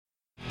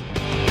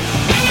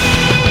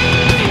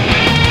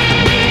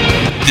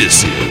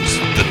This is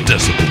the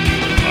Decibel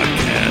Geek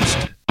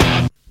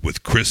Podcast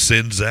with Chris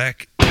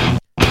Sinzak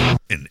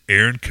and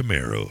Aaron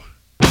Camaro.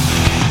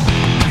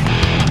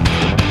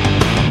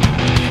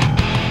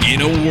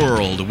 In a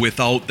world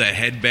without the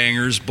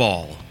Headbangers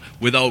Ball,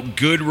 without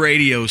good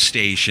radio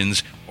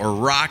stations or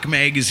rock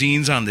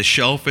magazines on the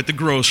shelf at the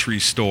grocery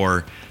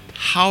store,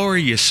 how are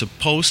you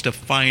supposed to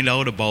find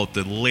out about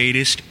the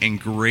latest and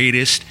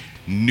greatest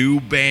new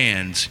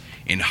bands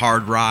in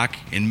hard rock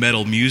and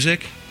metal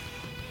music?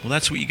 Well,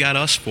 that's what you got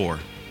us for,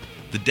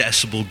 the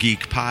Decibel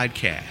Geek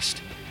Podcast.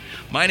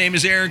 My name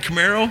is Aaron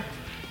Camaro,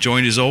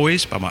 joined as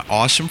always by my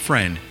awesome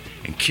friend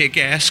and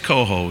kick-ass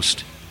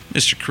co-host,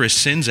 Mr. Chris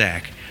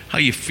Sinzak. How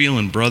you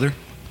feeling, brother?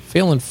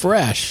 Feeling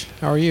fresh.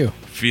 How are you?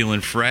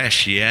 Feeling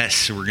fresh,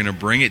 yes. We're going to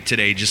bring it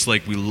today just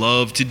like we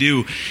love to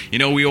do. You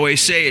know, we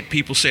always say it.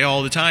 People say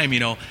all the time,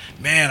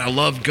 man, I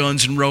love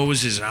Guns N'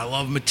 Roses, and I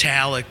love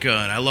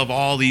Metallica, and I love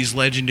all these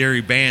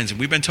legendary bands.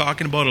 And we've been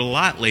talking about it a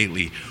lot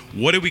lately.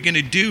 What are we going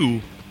to do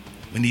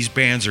when these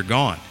bands are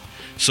gone?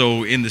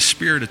 So in the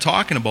spirit of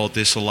talking about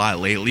this a lot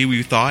lately,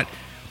 we thought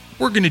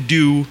we're going to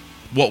do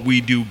what we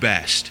do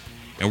best.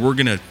 And we're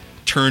going to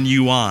turn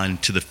you on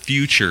to the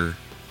future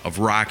of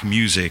rock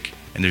music.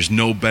 And there's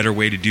no better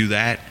way to do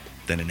that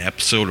than an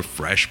episode of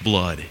Fresh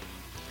Blood.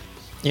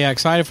 Yeah,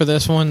 excited for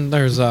this one.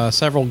 There's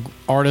several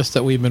artists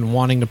that we've been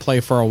wanting to play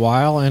for a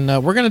while, and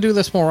we're going to do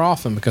this more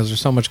often because there's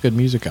so much good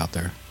music out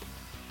there.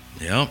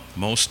 Yeah,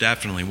 most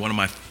definitely. One of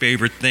my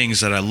favorite things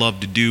that I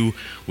love to do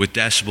with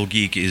Decibel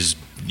Geek is,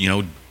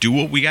 do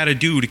what we got to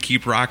do to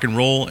keep rock and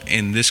roll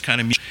and this kind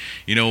of music.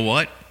 You know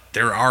what?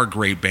 There are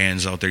great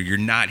bands out there. You're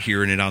not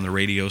hearing it on the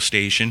radio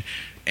station.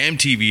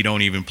 MTV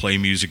don't even play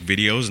music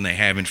videos, and they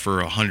haven't for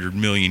 100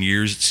 million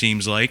years, it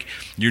seems like.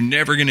 You're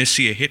never going to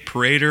see a Hit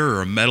Parader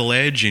or a Metal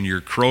Edge in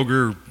your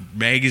Kroger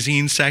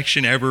magazine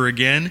section ever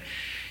again.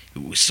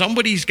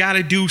 Somebody's got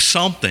to do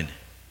something.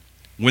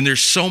 When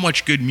there's so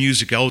much good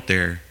music out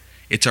there,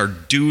 it's our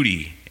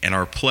duty and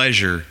our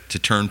pleasure to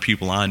turn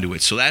people onto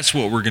it. So that's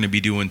what we're going to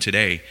be doing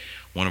today.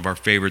 One of our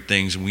favorite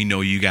things, and we know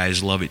you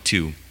guys love it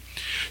too.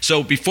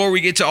 So before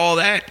we get to all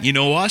that, you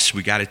know us,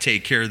 we got to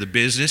take care of the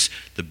business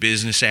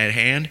at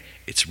hand.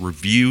 It's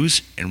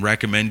reviews and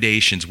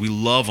recommendations. We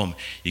love them.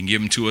 You can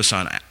give them to us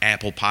on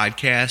Apple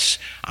Podcasts,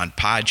 on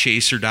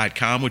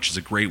podchaser.com, which is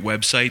a great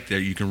website. There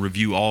you can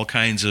review all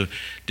kinds of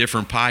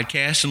different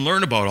podcasts and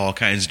learn about all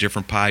kinds of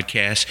different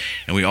podcasts.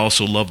 And we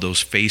also love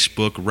those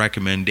Facebook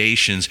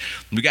recommendations.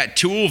 We got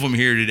two of them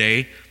here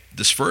today.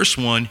 This first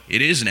one,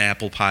 it is an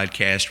Apple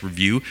Podcast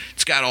review.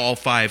 It's got all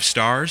 5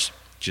 stars,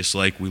 just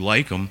like we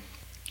like them.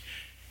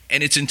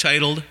 And it's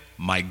entitled,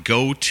 My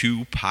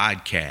Go-To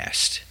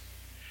Podcast.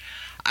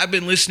 I've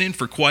been listening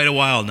for quite a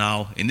while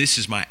now, and this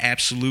is my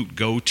absolute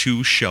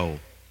go-to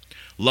show.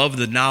 Love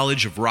the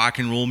knowledge of rock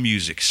and roll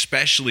music,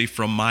 especially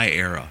from my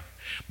era.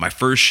 My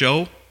first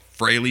show,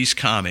 Fraley's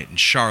Comet in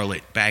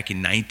Charlotte back in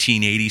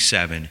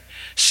 1987.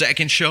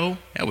 Second show,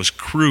 that was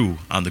Crew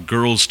on the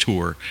Girls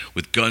Tour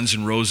with Guns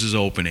N' Roses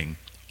opening,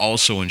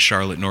 also in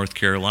Charlotte, North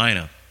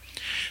Carolina.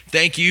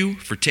 Thank you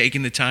for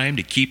taking the time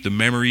to keep the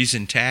memories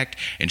intact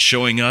and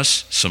showing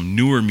us some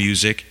newer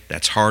music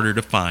that's harder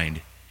to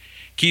find.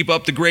 Keep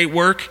up the great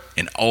work,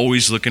 and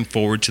always looking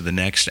forward to the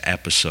next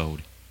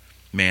episode.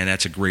 Man,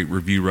 that's a great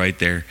review right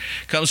there.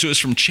 Comes to us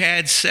from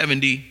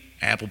Chad70,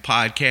 Apple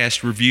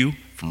Podcast review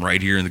from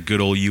right here in the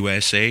good old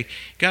USA.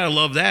 Gotta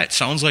love that.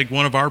 Sounds like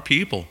one of our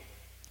people.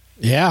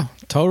 Yeah,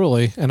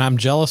 totally. And I'm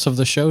jealous of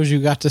the shows you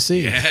got to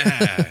see.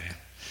 Yeah.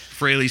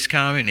 Fraley's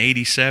Comet in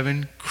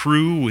 87,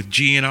 Crew with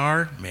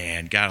GNR.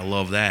 Man, gotta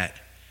love that.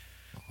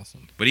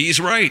 Awesome. But he's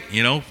right,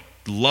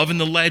 loving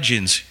the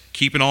legends,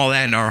 keeping all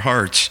that in our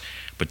hearts,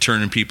 but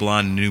turning people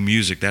on to new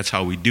music. That's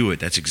how we do it.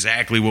 That's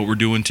exactly what we're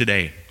doing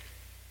today.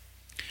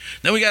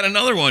 Then we got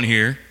another one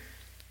here.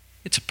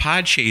 It's a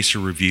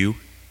Podchaser review.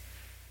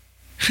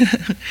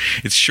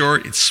 It's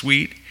short, it's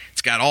sweet.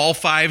 It's got all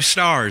 5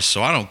 stars,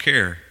 so I don't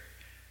care.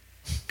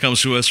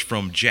 Comes to us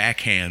from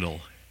Jack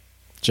Handle.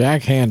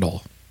 Jack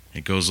Handle.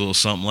 It goes a little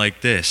something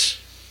like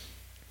this.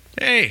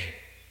 Hey,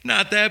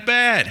 not that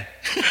bad.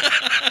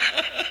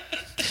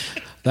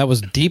 That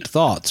was Deep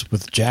Thoughts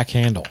with Jack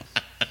Handle.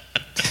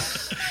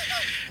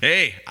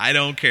 Hey, I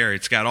don't care.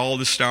 It's got all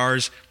the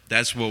stars.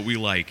 That's what we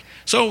like.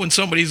 So when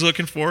somebody's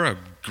looking for a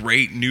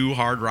great new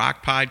hard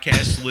rock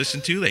podcast to listen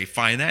to, they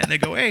find that and they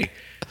go, hey,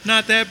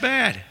 not that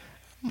bad.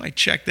 I might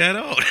check that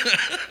out.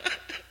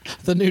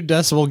 The new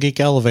Decibel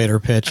Geek elevator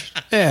pitch.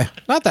 Yeah,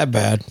 not that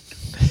bad.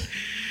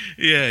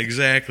 Yeah,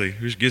 exactly.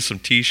 Just get some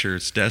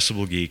t-shirts,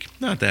 Decibel Geek.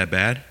 Not that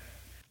bad.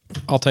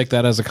 I'll take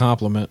that as a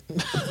compliment.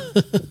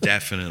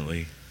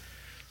 Definitely.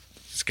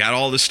 It's got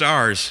all the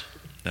stars.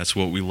 That's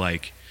what we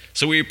like.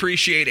 So we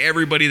appreciate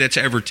everybody that's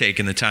ever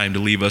taken the time to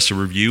leave us a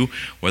review,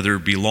 whether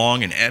it be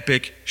long and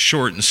epic,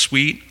 short and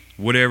sweet,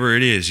 whatever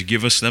it is. You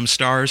give us them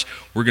stars,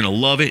 we're going to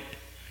love it,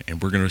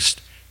 and we're going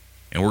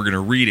to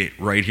read it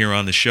right here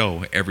on the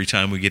show every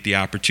time we get the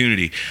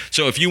opportunity.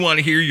 So if you want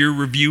to hear your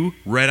review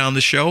read on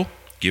the show,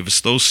 give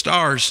us those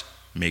stars,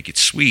 make it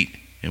sweet,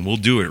 and we'll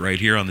do it right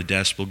here on the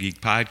Decibel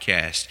Geek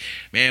podcast.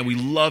 Man, we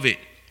love it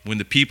when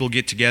the people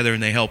get together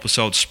and they help us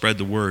out spread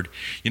the word.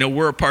 You know,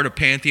 we're a part of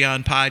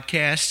Pantheon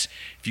Podcasts.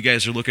 If you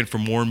guys are looking for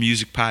more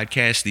music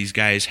podcasts, these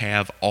guys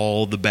have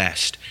all the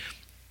best.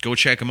 Go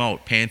check them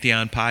out,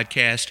 Pantheon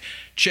Podcast.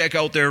 Check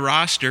out their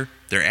roster.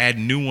 They're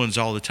adding new ones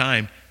all the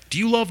time. Do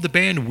you love the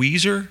band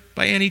Weezer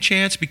by any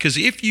chance? Because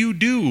if you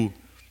do,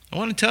 I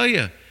want to tell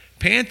you,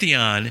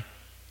 Pantheon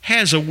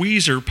has a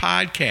Weezer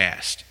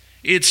podcast.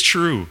 It's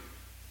true.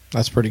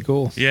 That's pretty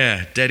cool.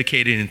 Yeah,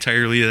 dedicated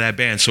entirely to that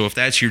band. So if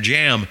that's your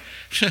jam,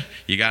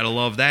 you got to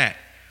love that.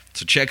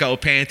 So check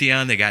out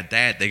Pantheon. They got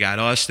that. They got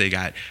us. They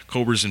got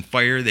Cobras and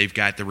Fire. They've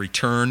got the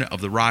Return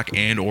of the Rock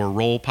and or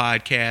Roll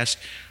podcast.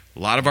 A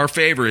lot of our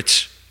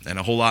favorites and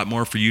a whole lot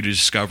more for you to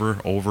discover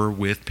over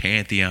with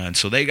Pantheon.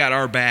 So they got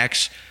our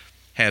backs,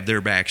 have their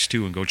backs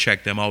too, and go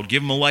check them out.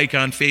 Give them a like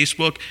on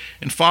Facebook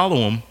and follow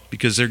them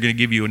because they're going to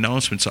give you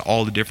announcements of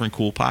all the different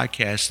cool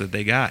podcasts that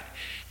they got.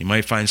 You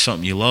might find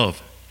something you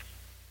love.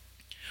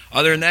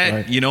 Other than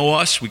that, You know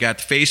us. We got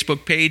the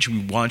Facebook page. We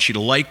want you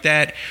to like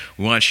that.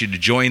 We want you to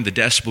join the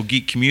Decibel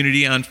Geek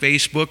community on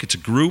Facebook. It's a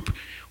group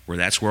where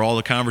that's where all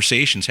the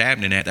conversation's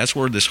happening at. That's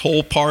where this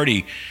whole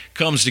party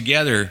comes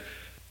together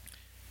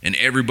and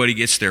everybody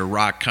gets their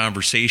rock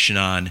conversation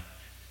on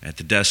at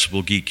the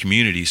Decibel Geek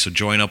community. So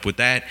join up with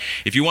that.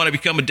 If you want to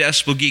become a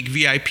Decibel Geek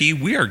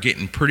VIP, we are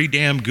getting pretty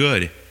damn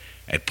good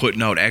at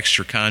putting out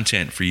extra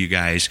content for you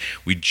guys.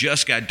 We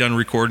just got done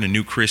recording a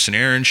new Chris and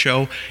Aaron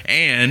show,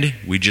 and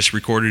we just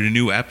recorded a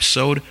new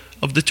episode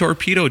of the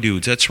Torpedo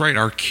Dudes. That's right,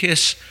 our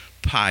KISS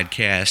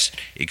podcast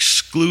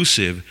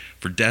exclusive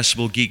for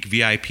Decibel Geek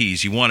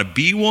VIPs. You want to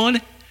be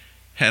one?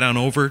 Head on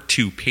over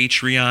to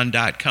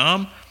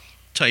patreon.com,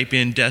 type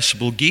in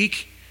Decibel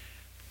Geek,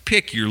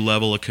 pick your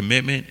level of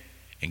commitment,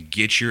 and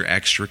get your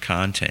extra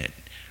content.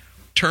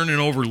 Turning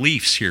over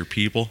leaves here,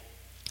 people.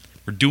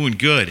 We're doing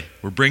good.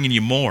 We're bringing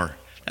you more.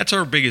 That's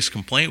our biggest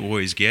complaint we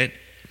always get.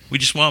 We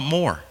just want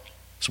more.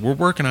 So we're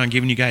working on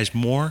giving you guys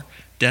more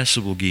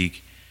Decibel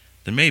Geek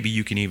than maybe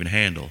you can even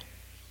handle.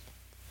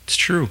 It's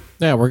true.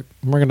 Yeah, we're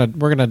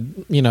gonna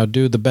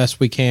do the best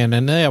we can,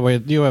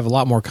 and you have a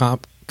lot more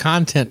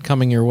content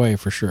coming your way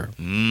for sure.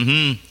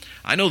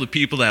 I know the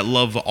people that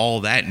love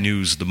all that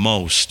news the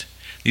most.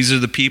 These are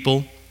the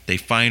people. They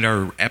find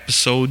our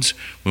episodes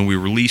when we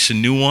release a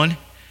new one.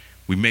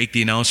 We make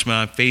the announcement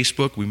on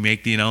Facebook. We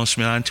make the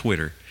announcement on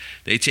Twitter.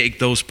 They take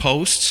those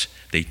posts,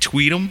 they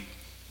tweet them,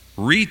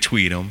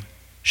 retweet them,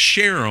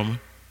 share them,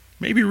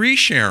 maybe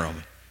reshare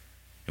them.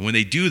 And when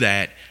they do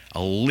that,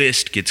 a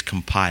list gets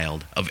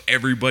compiled of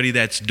everybody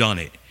that's done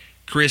it.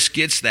 Chris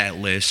gets that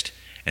list,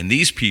 and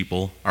these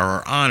people are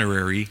our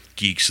honorary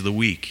Geeks of the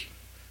Week.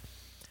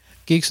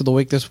 Geeks of the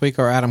Week this week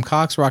are Adam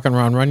Cox, Rockin'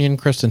 Ron Runyon,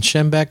 Kristen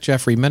Schimbeck,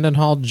 Jeffrey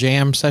Mendenhall,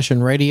 Jam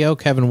Session Radio,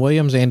 Kevin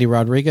Williams, Andy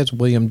Rodriguez,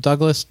 William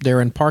Douglas,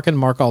 Darren Parkin,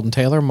 Mark Alden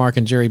Taylor, Mark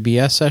and Jerry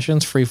BS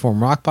Sessions, Freeform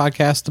Rock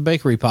Podcast, The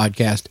Bakery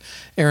Podcast,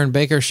 Aaron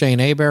Baker,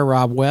 Shane Aber,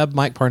 Rob Webb,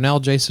 Mike Parnell,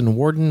 Jason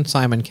Warden,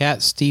 Simon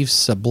Katz, Steve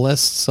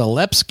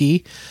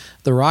Salepsky,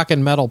 The Rock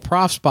and Metal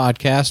Profs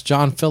Podcast,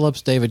 John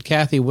Phillips, David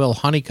Cathy, Will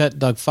Honeycutt,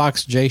 Doug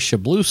Fox, Jay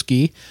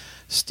Shabluski,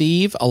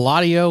 Steve,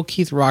 Eladio,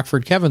 Keith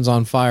Rockford, Kevin's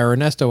on Fire,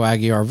 Ernesto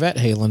Aguiar, Vet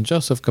Halen,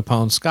 Joseph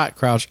Capone, Scott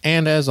Crouch,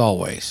 and as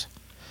always,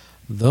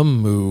 the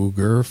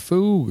Mooger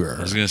Fooger.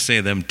 I was going to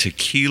say them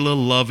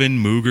tequila-loving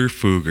Mooger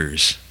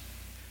Foogers.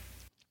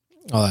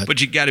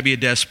 But you got to be a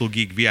Decibel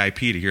Geek VIP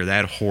to hear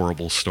that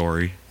horrible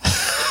story.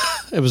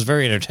 It was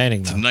very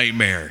entertaining, though. It's a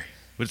nightmare,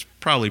 but it's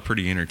probably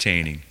pretty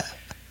entertaining.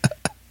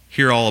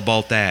 Hear all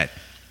about that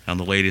on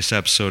the latest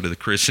episode of the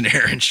Chris and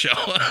Aaron Show.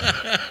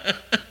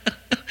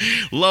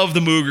 Love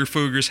the Mooger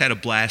Foogers. Had a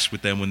blast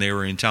with them when they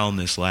were in town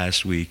this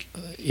last week.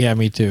 Yeah,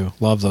 me too.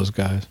 Love those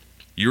guys.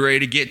 You ready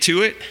to get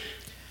to it?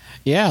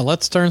 Yeah,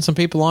 let's turn some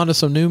people on to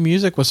some new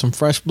music with some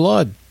fresh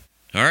blood.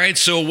 All right,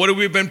 so what have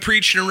we been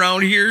preaching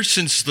around here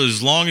since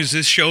as long as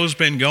this show's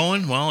been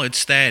going? Well,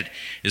 it's that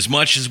as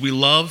much as we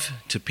love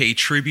to pay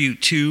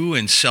tribute to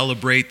and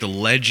celebrate the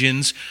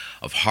legends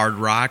of hard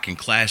rock and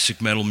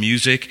classic metal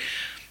music,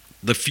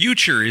 the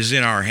future is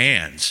in our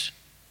hands.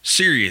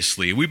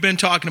 Seriously, we've been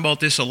talking about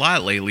this a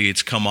lot lately.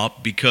 It's come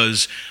up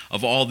because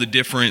of all the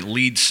different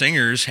lead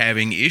singers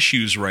having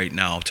issues right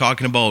now,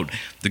 talking about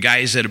the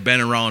guys that have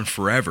been around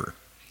forever.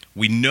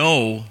 We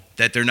know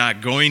that they're not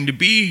going to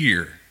be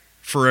here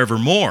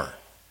forevermore.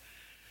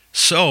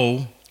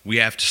 So we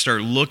have to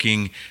start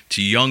looking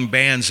to young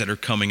bands that are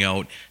coming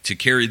out to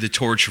carry the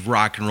torch of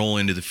rock and roll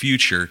into the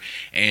future.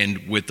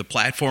 And with the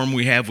platform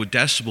we have with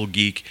Decibel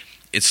Geek,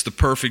 it's the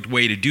perfect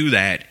way to do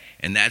that.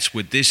 And that's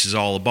what this is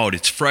all about.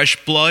 It's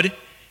fresh blood,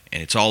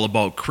 and it's all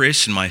about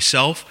Chris and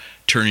myself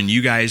turning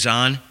you guys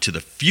on to the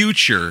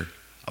future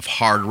of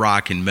hard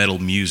rock and metal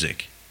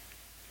music.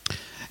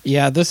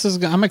 Yeah,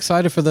 I'm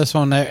excited for this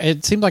one.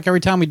 It seems like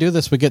every time we do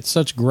this, we get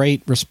such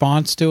great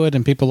response to it,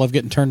 and people love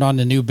getting turned on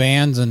to new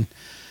bands, and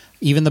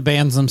even the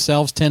bands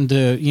themselves tend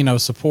to,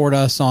 support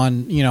us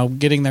on,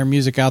 getting their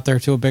music out there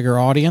to a bigger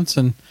audience.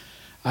 And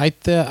I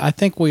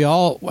think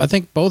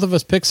both of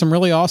us picked some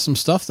really awesome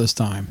stuff this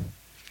time.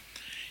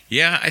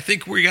 Yeah, I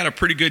think we got a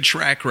pretty good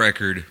track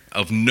record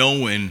of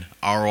knowing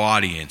our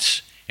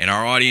audience, and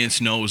our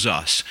audience knows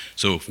us.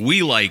 So if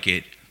we like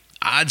it,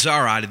 odds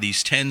are out of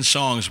these 10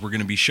 songs we're going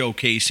to be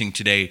showcasing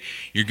today,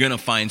 you're going to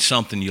find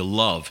something you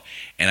love.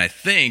 And I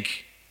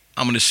think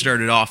I'm going to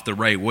start it off the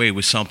right way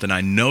with something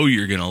I know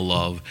you're going to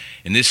love,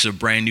 and this is a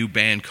brand new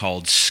band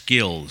called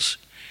Skills.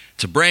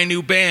 It's a brand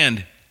new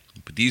band,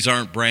 but these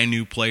aren't brand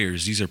new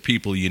players. These are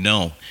people you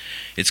know.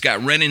 It's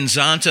got Renan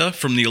Zonta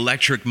from the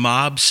Electric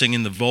Mob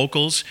singing the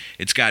vocals.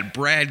 It's got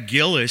Brad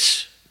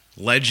Gillis,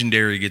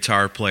 legendary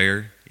guitar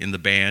player in the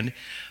band.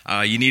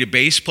 You need a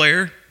bass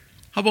player?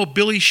 How about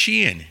Billy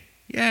Sheehan?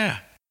 Yeah.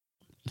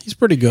 He's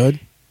pretty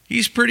good.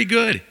 He's pretty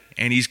good.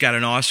 And he's got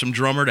an awesome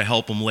drummer to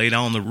help him lay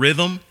down the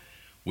rhythm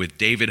with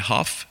David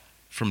Huff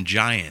from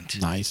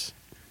Giant. Nice.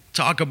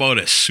 Talk about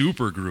a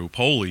super group.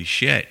 Holy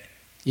shit.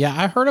 Yeah,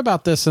 I heard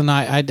about this, and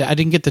I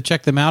didn't get to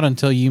check them out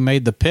until you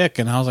made the pick,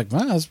 and I was like,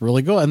 wow, that's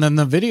really good. And then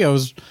the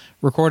video's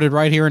recorded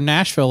right here in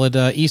Nashville at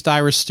East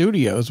Irish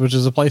Studios, which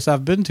is a place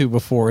I've been to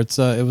before. It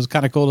was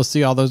kind of cool to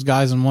see all those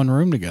guys in one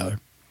room together.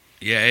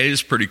 Yeah, it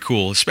is pretty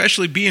cool,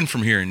 especially being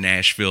from here in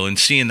Nashville and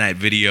seeing that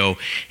video,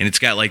 and it's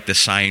got like the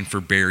sign for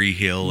Berry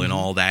Hill and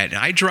all that. And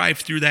I drive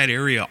through that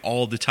area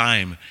all the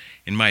time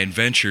in my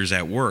adventures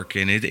at work,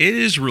 and it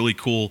is really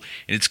cool.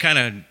 And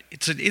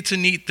it's a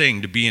neat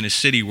thing to be in a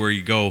city where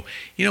you go,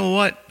 you know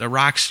what, the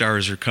rock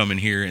stars are coming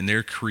here and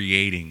they're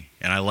creating,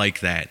 and I like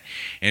that.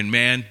 And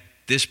man,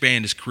 this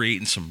band is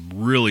creating some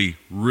really,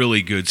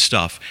 really good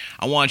stuff.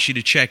 I want you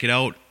to check it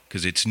out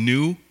because it's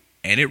new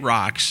and it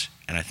rocks,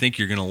 and I think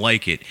you're gonna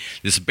like it.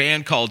 This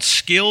band called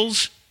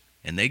Skills,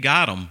 and they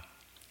got them.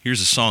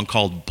 Here's a song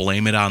called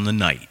 "Blame It on the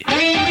Night."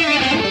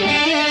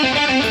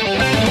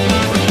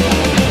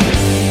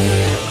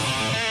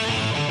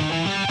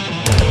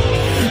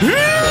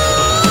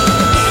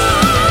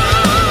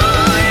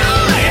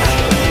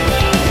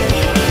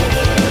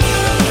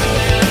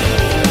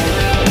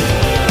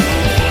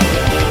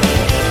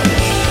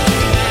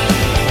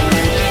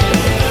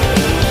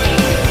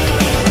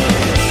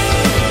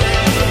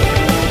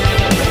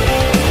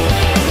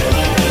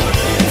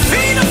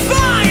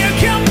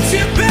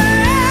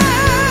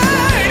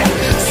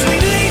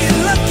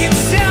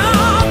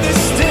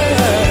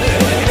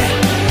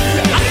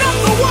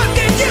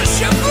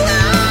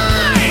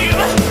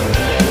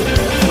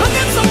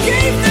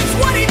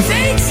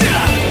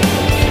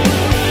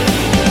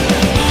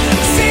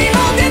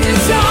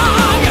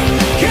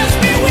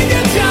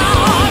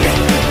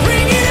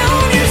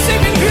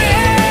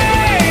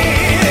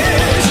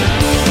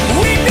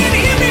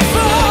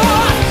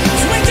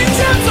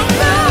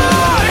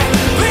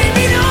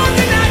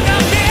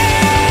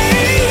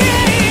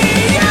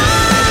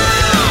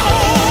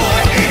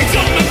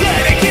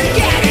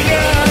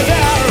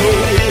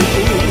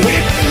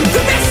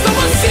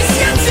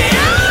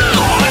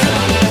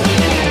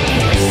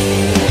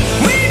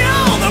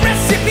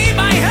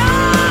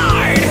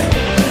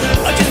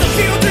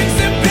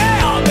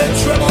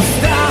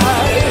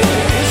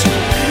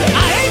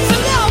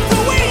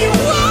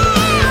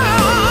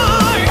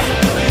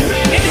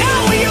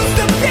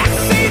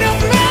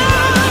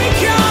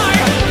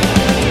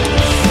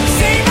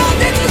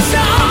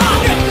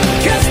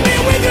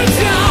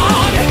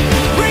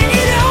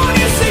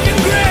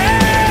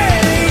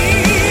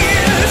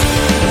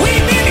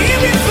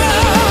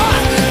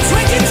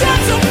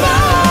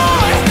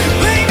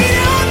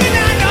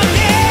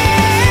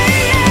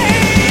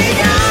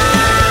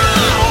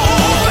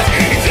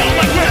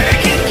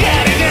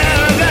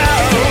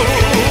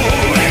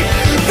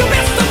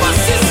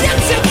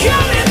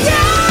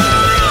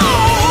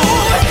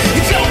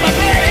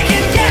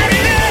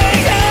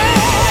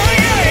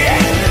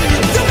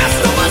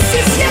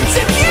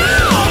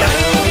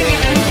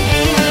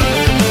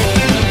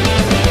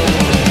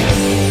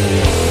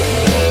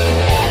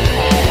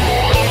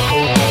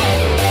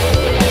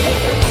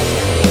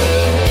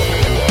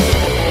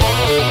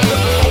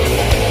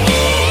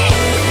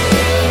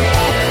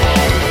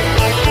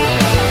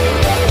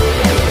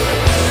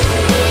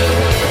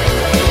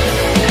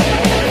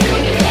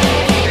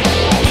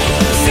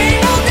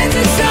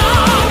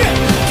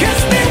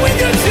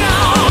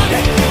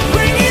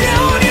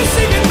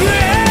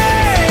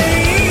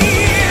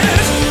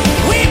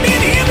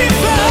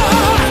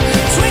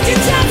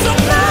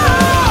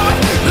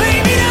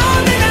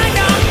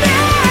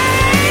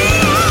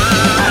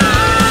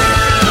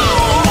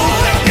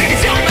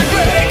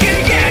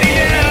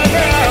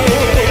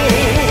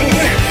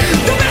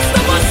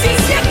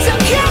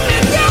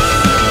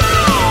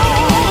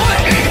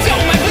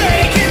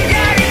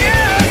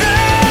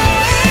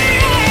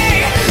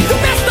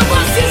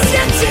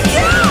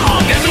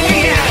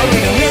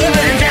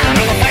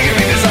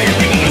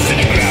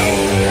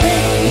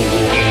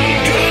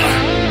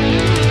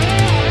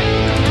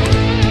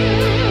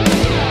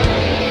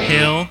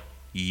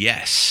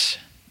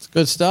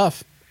 Good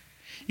stuff.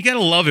 you got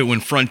to love it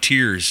when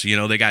Frontiers,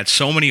 they got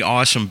so many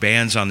awesome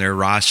bands on their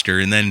roster.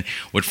 And then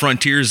what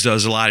Frontiers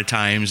does a lot of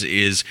times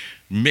is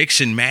mix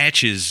and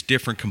matches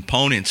different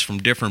components from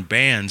different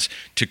bands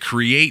to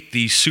create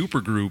these super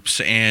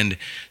groups. And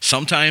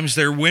sometimes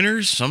they're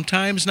winners,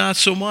 sometimes not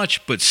so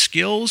much, but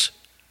skills,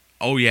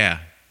 oh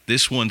yeah,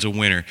 this one's a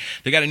winner.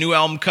 They got a new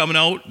album coming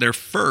out, their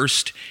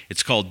first.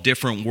 It's called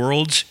Different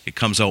Worlds. It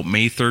comes out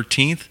May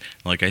 13th.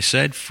 Like I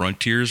said,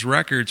 Frontiers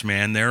Records,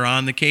 man, they're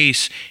on the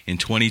case in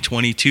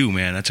 2022,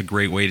 man. That's a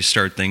great way to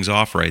start things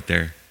off right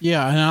there.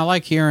 Yeah, and I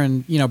like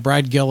hearing,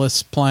 Brad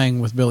Gillis playing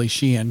with Billy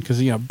Sheehan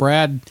because,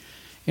 Brad...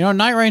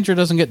 Night Ranger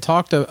doesn't get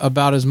talked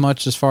about as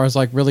much as far as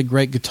like really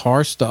great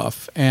guitar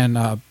stuff,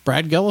 and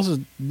Brad Gillis has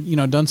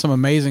done some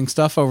amazing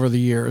stuff over the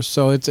years.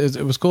 So it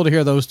was cool to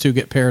hear those two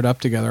get paired up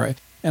together, right?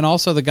 And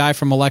also the guy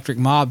from Electric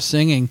Mob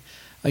singing.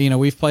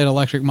 We've played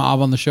Electric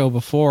Mob on the show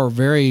before.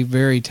 Very,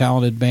 very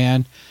talented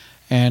band,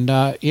 and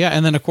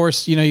and then of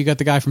course you got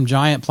the guy from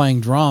Giant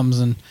playing drums,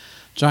 and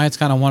Giant's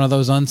kind of one of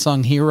those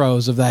unsung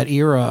heroes of that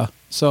era.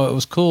 So it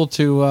was cool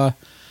to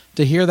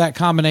hear that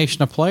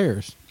combination of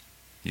players.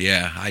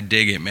 Yeah, I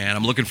dig it, man.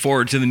 I'm looking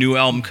forward to the new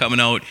album coming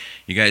out.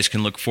 You guys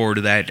can look forward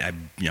to that.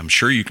 I'm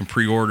sure you can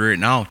pre-order it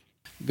now.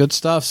 Good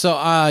stuff. So,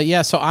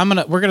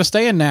 we're gonna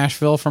stay in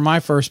Nashville for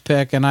my first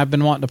pick, and I've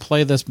been wanting to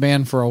play this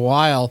band for a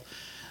while.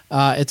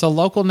 It's a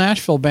local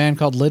Nashville band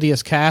called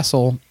Lydia's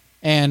Castle,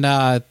 and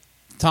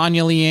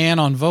Tanya Leanne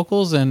on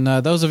vocals. And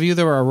those of you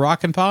that were a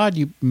Rockin' Pod,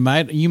 you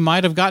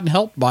might have gotten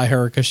helped by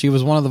her because she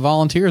was one of the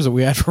volunteers that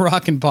we had for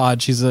Rockin'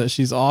 Pod.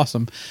 She's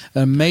awesome,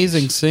 an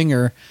amazing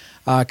singer.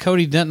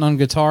 Cody Denton on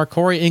guitar,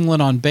 Corey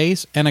England on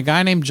bass, and a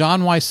guy named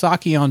John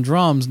Wysocki on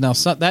drums. Now,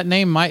 that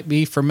name might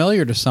be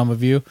familiar to some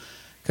of you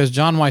because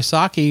John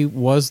Wysocki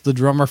was the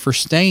drummer for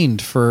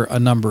Stained for a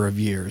number of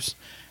years.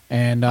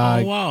 And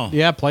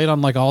played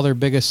on like all their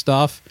biggest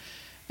stuff.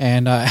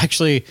 And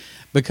actually,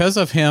 because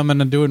of him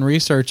and doing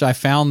research, I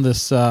found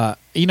this, and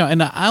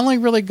I only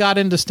really got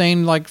into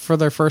Stained like for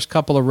their first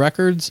couple of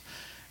records.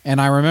 And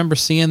I remember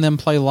seeing them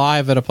play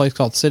live at a place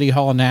called City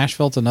Hall in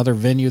Nashville. It's another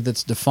venue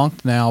that's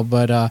defunct now,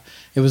 but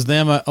it was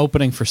them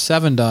opening for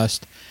Seven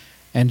Dust,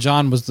 and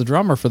John was the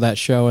drummer for that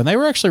show. And they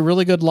were actually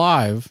really good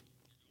live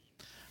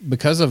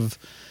because of,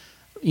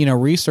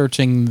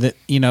 researching that,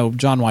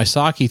 John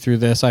Wysocki through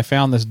this. I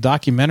found this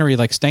documentary,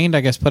 like Stained,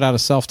 I guess, put out a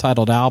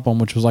self-titled album,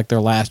 which was like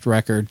their last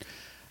record.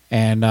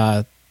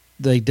 And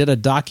they did a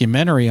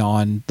documentary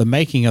on the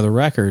making of the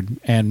record,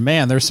 and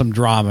man, there's some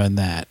drama in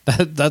that.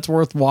 That's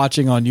worth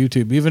watching on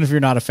YouTube, even if you're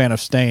not a fan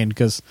of Stained,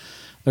 because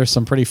there's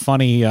some pretty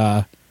funny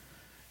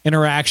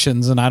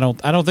interactions. And I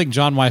don't think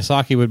John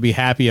Wysocki would be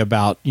happy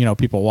about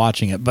people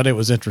watching it, but it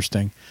was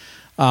interesting.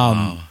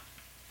 Wow.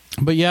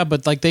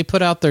 But like they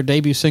put out their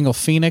debut single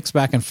Phoenix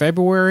back in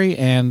February,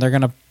 and they're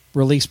gonna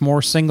release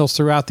more singles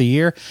throughout the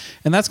year,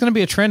 and that's going to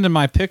be a trend in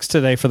my picks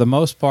today for the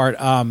most part.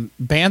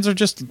 Bands are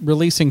just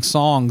releasing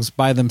songs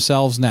by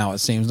themselves now, it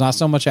seems, not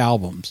so much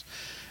albums,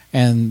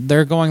 and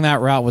they're going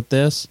that route with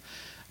this.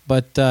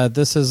 But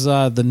this is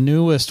the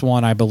newest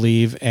one, I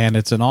believe, and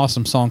it's an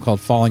awesome song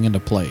called Falling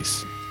Into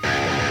Place.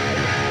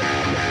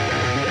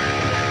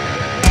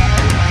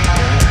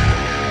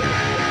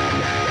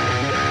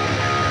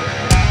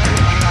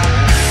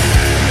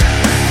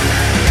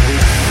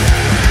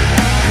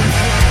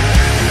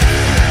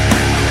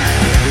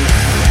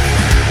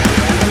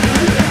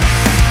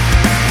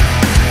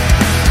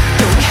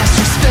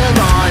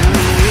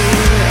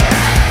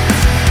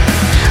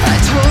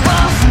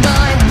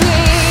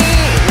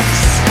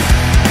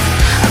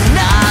 I'm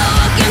not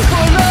looking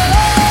for love.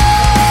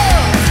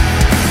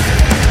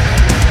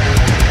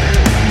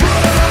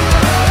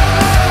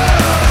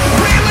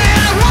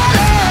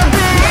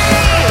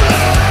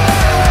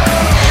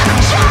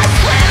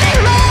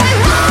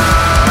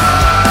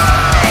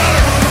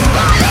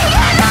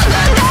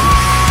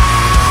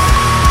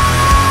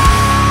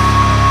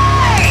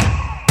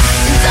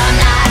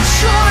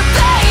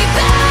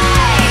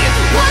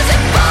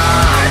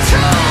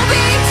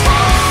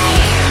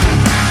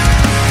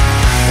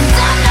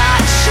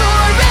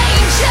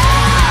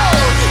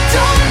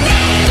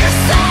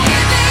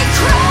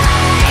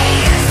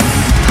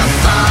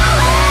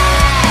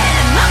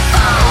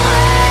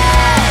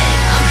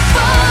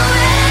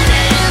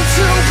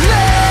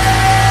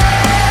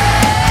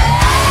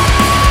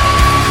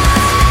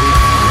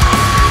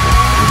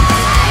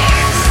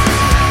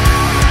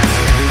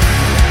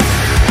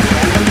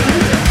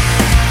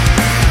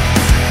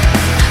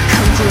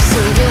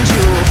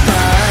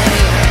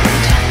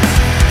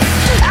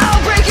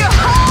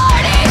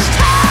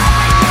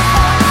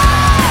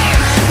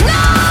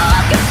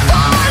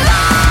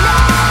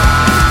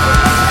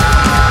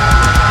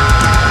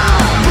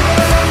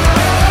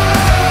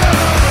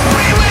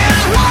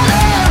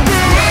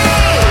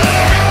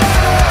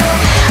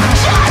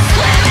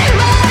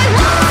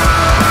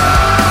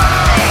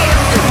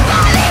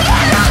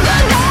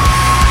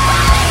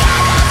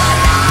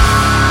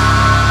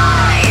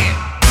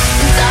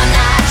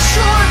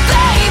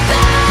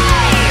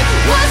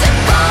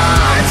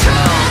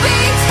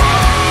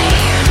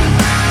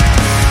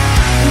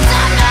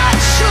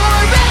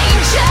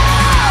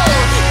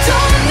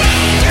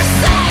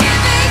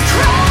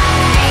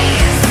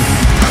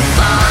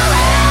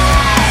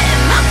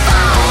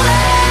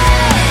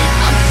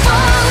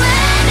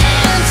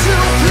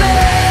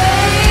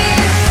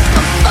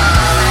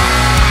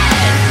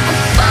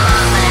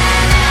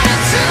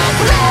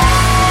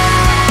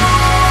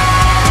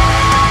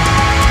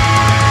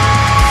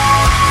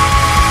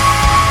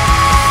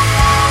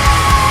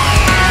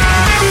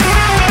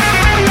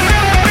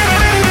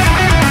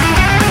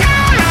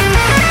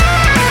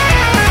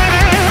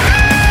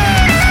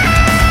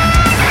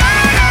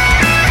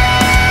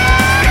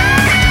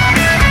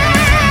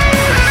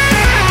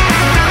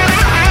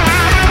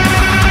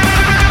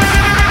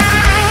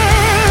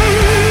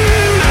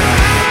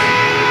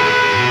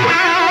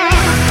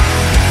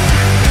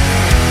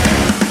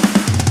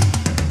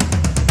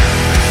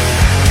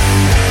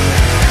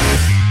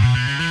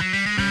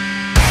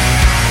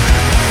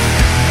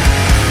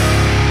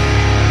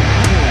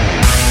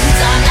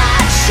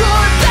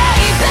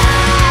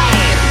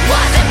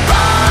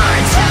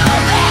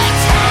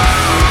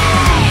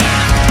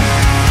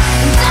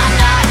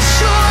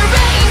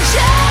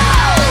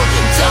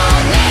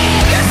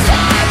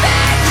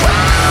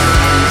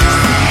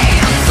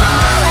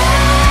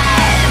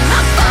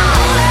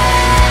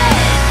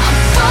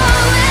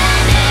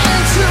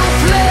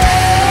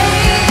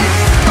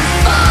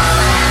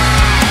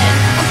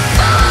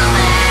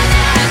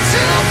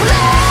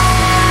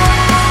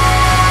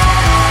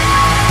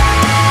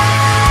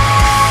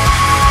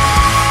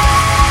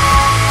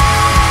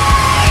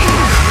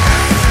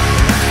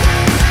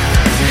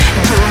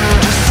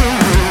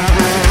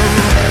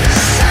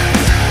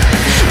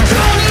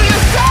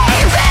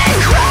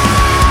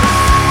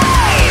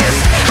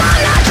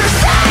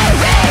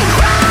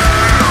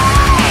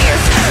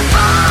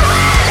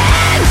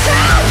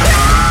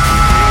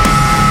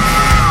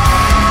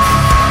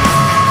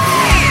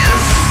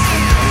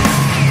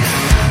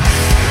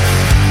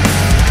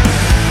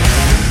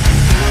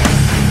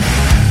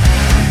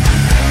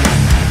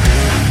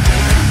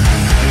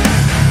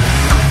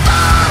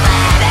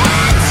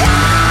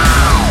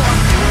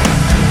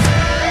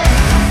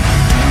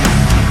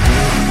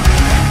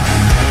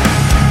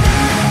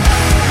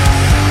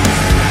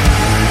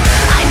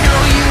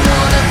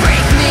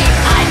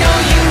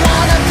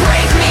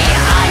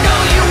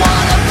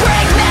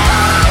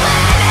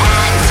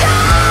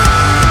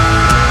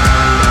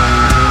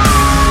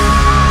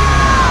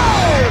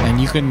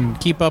 can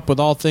keep up with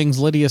all things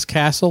Lydia's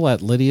Castle at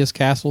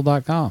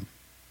lydiascastle.com.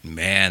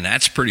 Man,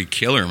 that's pretty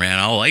killer, man.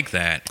 I like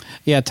that.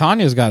 Yeah,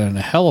 Tanya's got a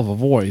hell of a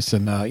voice,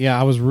 and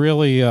I was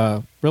really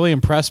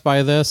impressed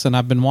by this, and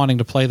I've been wanting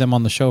to play them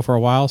on the show for a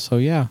while. So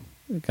yeah,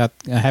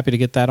 happy to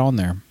get that on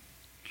there.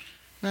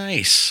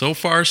 Nice. So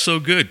far, so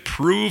good.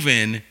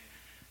 Proven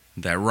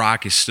that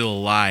rock is still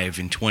alive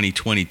in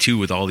 2022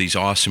 with all these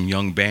awesome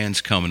young bands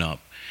coming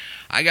up.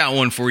 I got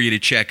one for you to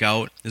check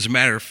out. As a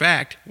matter of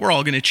fact, we're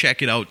all going to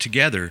check it out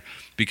together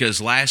because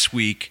last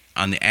week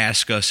on the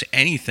Ask Us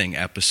Anything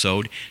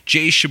episode,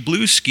 Jay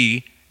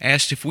Shabluski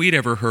asked if we'd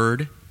ever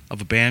heard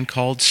of a band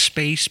called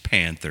Space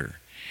Panther.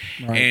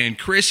 Right. And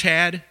Chris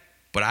had,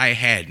 but I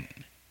hadn't.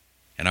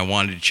 And I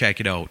wanted to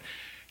check it out.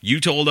 You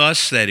told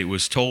us that it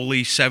was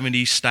totally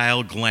 70s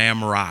style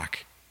glam rock.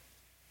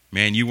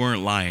 Man, you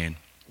weren't lying.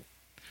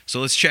 So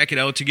let's check it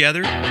out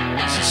together.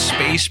 This is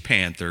Space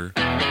Panther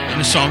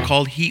and a song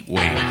called Heat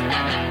Wave.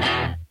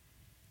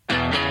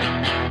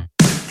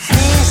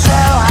 She's so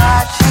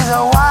hot, she's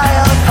a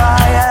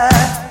wildfire.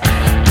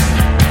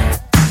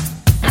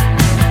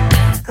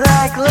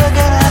 Like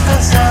looking at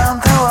the sun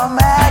through a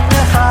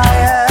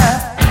magnifier.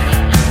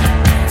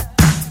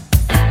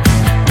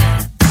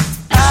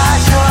 I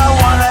sure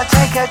wanna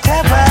take a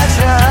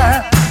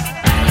temperature.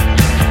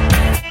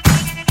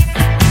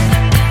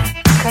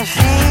 'Cause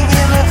she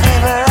give me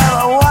fever of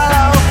a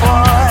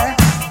 104.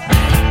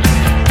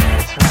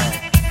 That's right.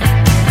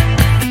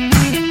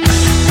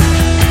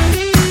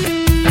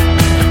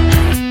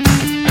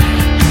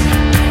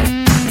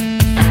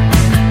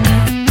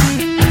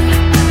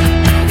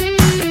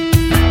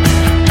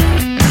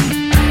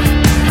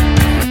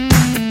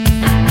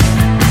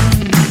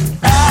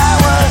 I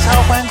was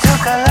hoping to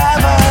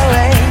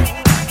collaborate,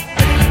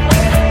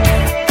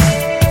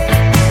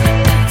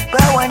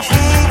 but when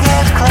she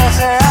gets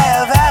closer I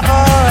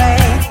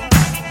evaporate.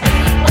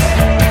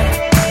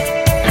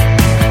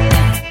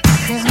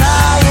 She's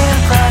my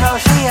inferno,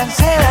 she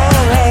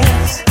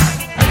incinerates,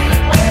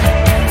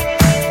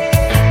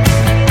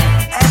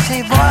 and she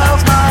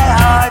boils my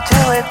heart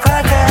till it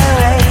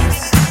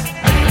percolates.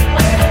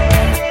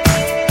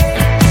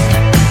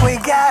 We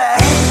got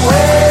a heat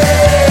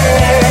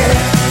wave.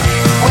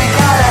 We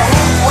got a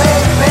heat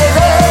wave,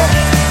 baby.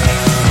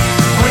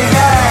 We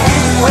got a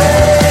heat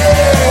wave.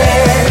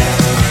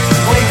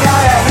 We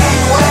got a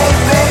heat wave,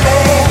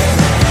 baby.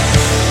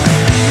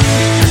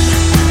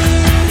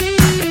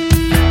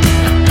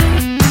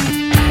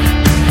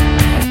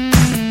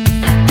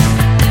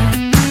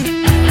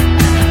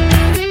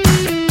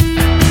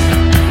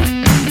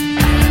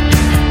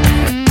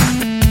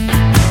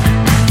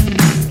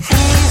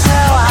 She's so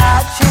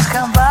hot, she's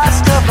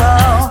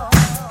combustible.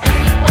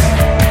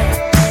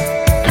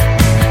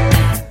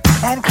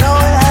 And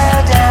cooling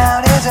her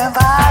down is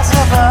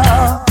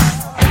impossible.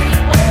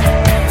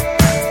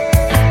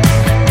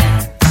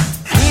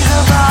 She's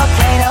a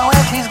volcano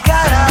and she's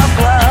gonna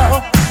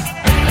blow.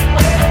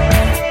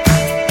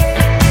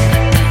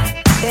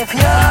 If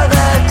you're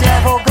the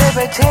devil,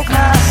 baby, take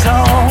my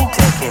soul.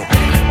 Take it.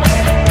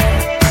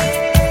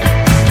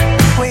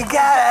 We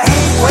got a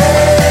heat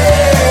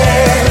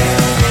wave.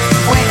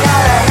 We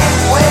got a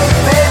heat wave,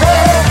 baby.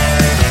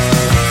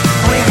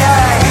 We got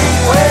a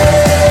heat wave.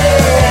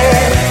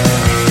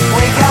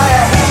 We got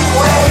a heat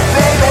wave,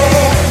 baby.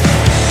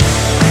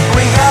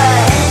 We got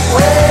a heat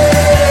wave.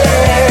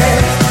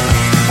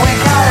 We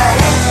got a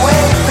heat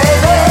wave,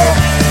 baby.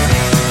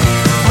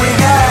 We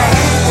got a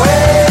heat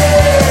wave.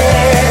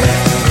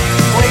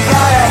 We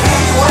got a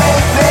heat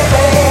wave,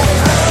 baby.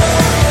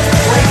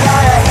 We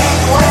got a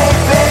heat wave,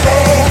 baby.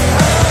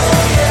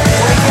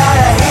 We got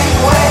a heat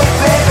wave,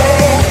 baby.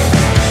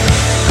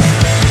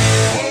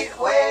 Heat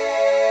wave.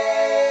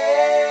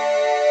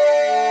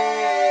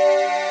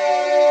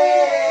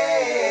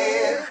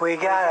 We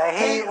got a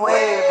heat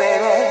wave,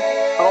 baby.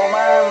 Oh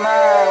my,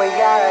 my, we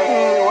got a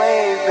heat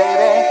wave,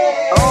 baby.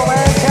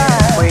 Over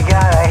time, we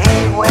got a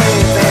heat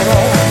wave,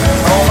 baby.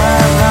 Oh my,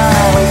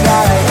 my, we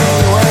got a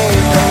heat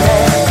wave, baby.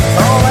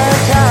 Over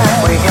time,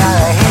 we got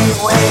a heat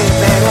wave,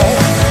 baby.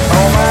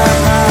 Oh my,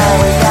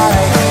 my, we got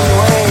a heat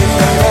wave,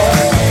 baby.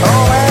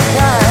 Over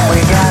time, we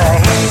got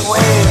a heat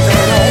wave,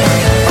 baby.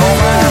 Oh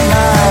my,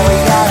 my, we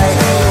got a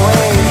heat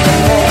wave,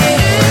 baby.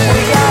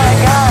 We got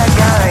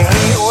a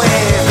heat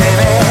wave,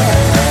 baby.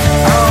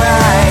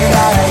 Alright,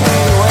 got a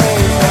heat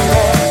wave,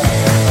 baby.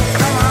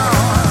 Come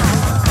on.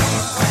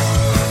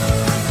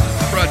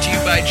 Brought to you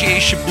by Jay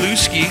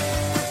Shabluski,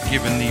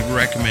 giving the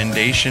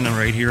recommendation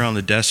right here on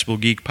the Decibel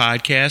Geek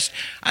podcast.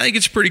 I think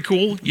it's pretty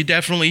cool. You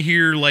definitely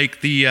hear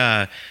like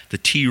the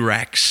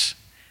T-Rex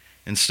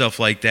and stuff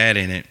like that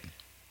in it.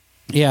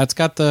 Yeah, it's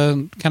got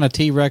the kind of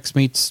T-Rex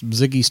meets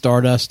Ziggy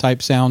Stardust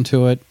type sound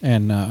to it,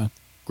 and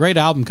great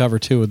album cover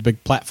too, with a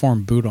big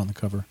platform boot on the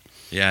cover.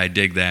 Yeah, I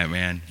dig that,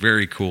 man.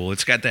 Very cool.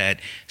 It's got that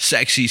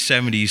sexy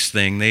 70s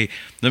thing.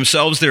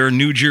 They're a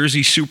New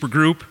Jersey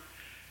supergroup.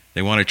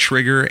 They want to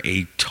trigger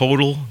a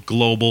total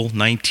global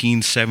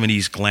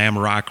 1970s glam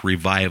rock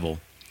revival.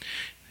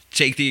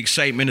 Take the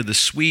excitement of the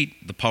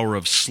Sweet, the power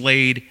of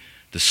Slade,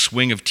 the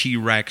swing of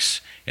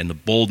T-Rex, and the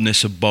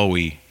boldness of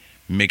Bowie.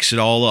 Mix it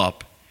all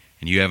up,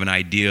 and you have an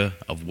idea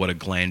of what a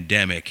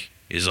glamdemic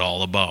is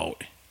all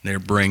about. They're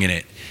bringing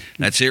it.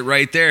 That's it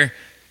right there.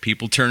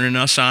 People turning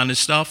us on to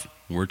stuff.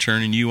 We're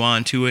turning you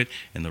on to it,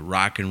 and the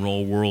rock and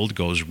roll world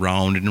goes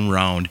round and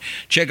round.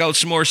 Check out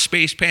some more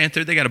Space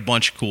Panther. They got a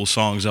bunch of cool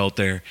songs out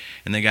there,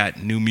 and they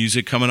got new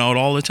music coming out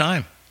all the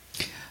time.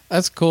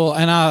 That's cool.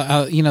 And,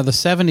 the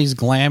 70s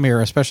glam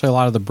era, especially a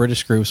lot of the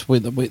British groups, we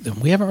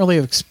haven't really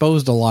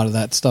exposed a lot of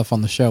that stuff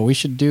on the show. We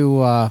should do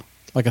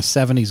like a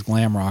 70s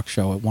glam rock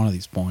show at one of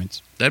these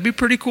points. That'd be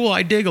pretty cool.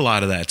 I dig a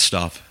lot of that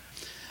stuff.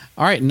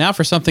 All right, now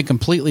for something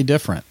completely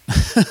different.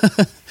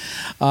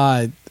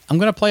 I'm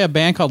going to play a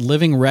band called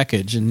Living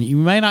Wreckage, and you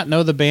may not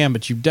know the band,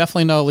 but you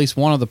definitely know at least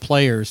one of the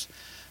players.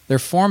 They're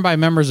formed by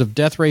members of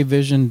Death Ray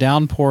Vision,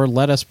 Downpour,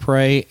 Let Us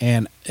Pray,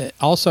 and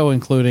also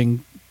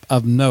including,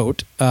 of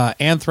note,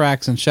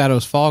 Anthrax and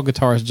Shadows Fall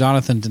guitarist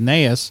Jonathan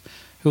Denaeus,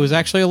 who is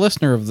actually a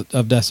listener of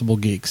Decibel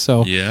Geek.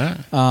 So yeah,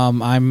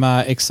 I'm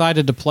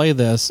excited to play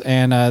this,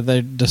 and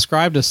they're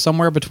described as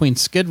somewhere between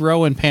Skid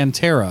Row and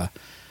Pantera.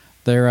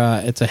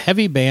 It's a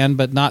heavy band,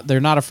 but they're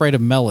not afraid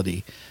of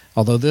melody.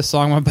 Although this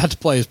song I'm about to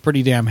play is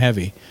pretty damn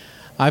heavy.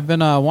 I've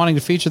been wanting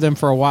to feature them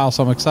for a while,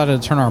 so I'm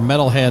excited to turn our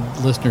metalhead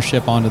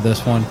listenership onto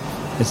this one.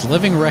 It's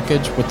Living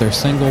Wreckage with their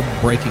single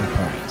Breaking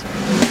Point.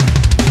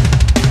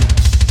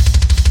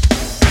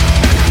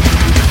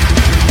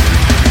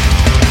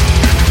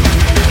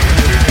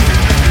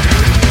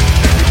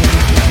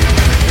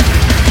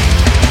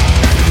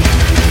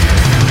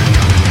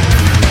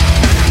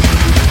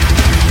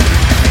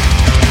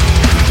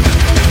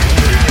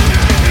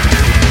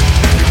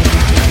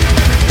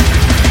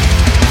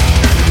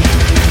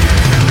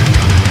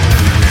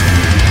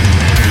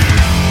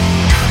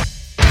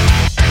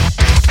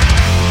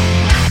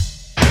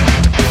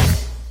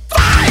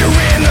 Fire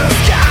in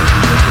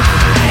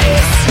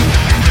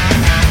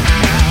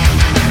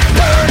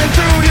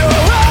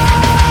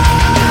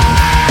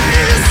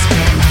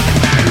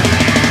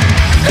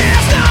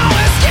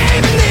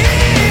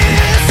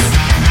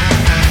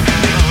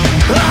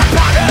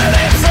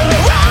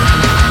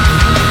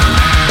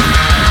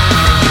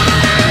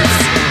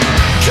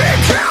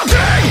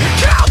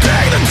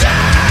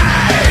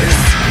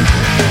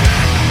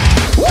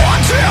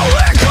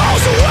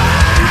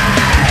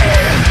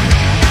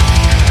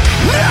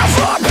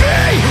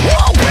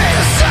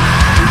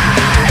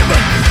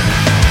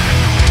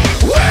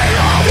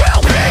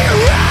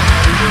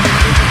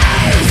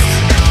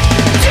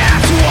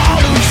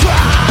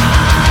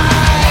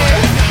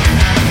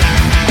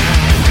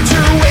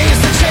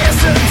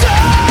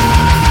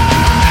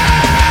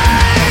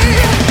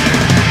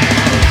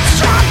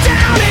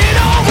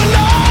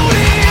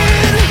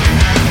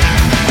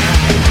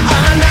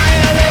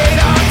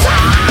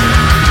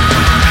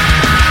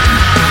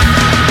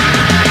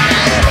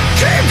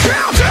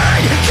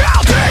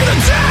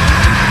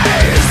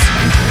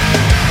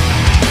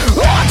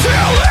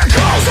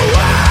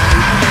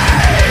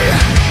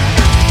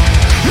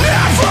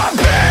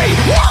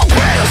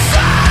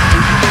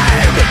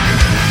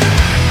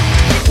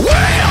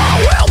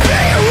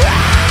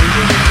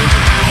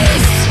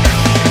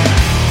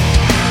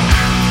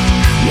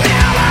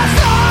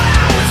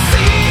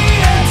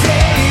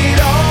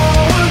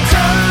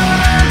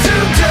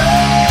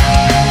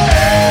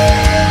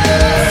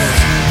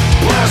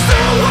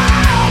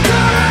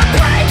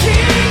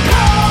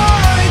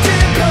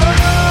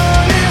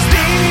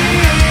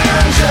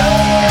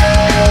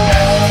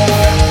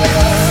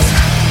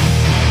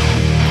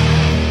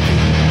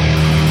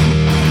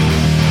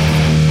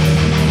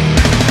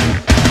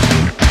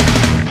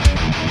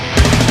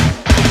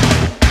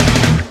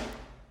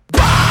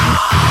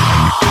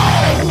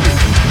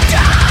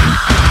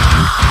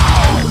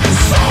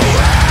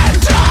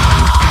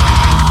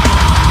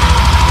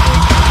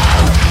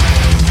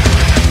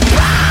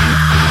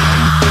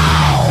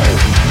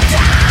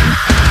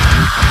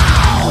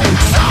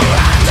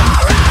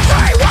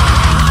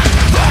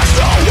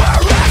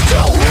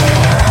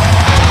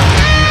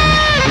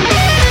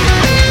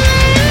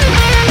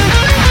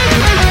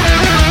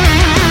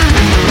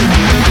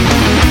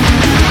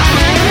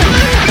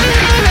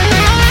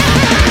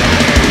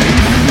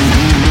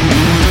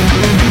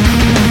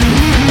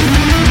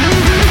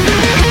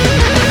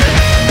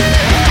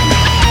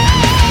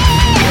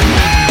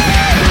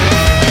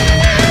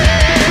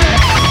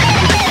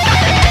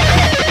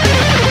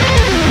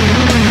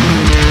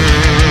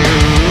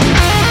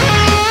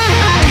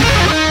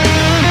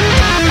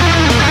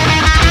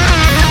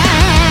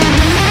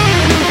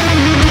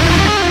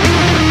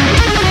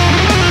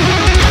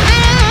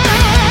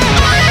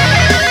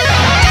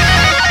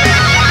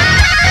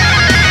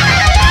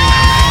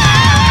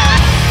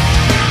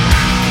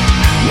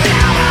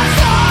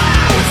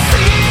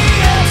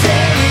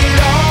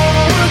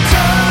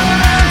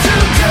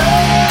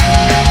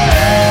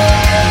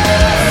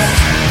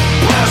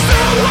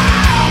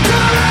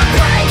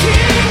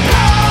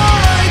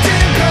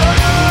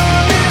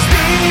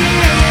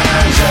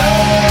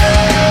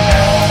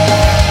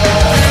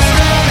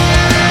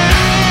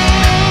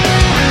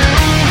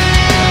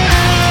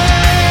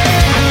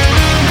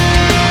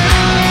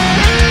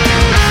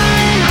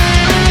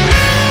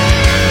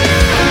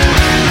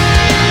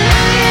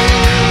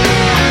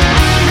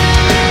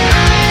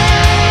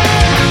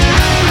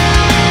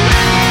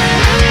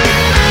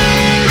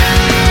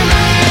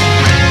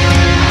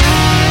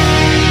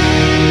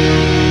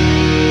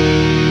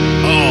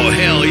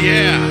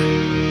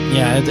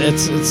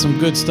some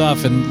good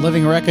stuff. And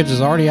Living Wreckage is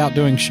already out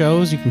doing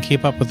shows. You can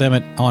keep up with them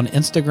on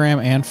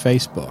Instagram and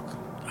Facebook.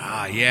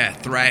 Ah, yeah,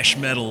 thrash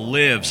metal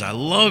lives. I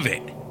love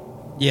it.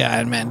 Yeah,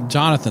 and man,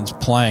 Jonathan's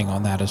playing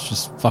on that is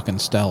just fucking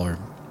stellar.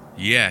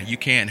 Yeah, you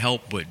can't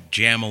help but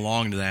jam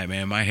along to that,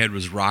 man. My head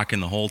was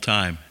rocking the whole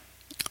time.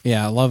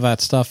 Yeah, I love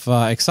that stuff.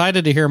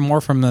 Excited to hear more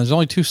from them. There's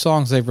only 2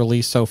 songs they've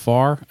released so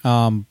far.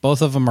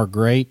 Both of them are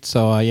great.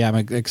 So, yeah, I'm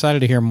excited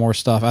to hear more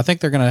stuff. I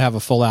think they're going to have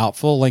a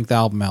full-length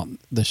album out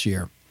this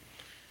year.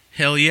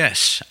 Hell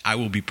yes, I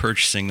will be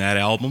purchasing that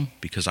album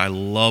because I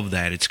love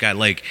that. It's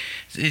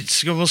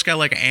almost got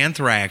like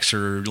Anthrax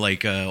or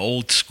like a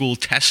old school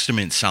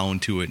Testament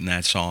sound to it in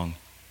that song.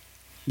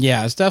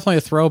 Yeah, it's definitely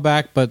a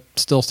throwback, but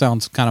still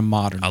sounds kind of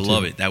modern. I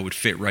love it. That would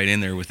fit right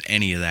in there with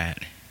any of that.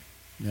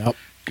 Yep.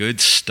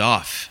 Good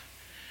stuff.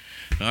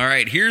 All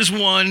right, here's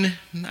one.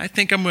 I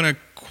think I'm going to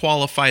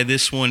qualify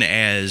this one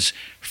as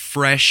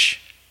fresh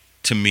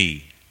to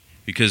me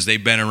because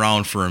they've been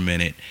around for a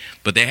minute,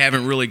 but they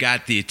haven't really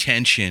got the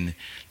attention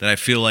that I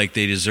feel like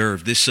they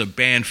deserve. This is a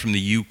band from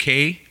the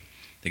UK.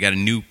 They got a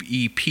new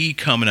EP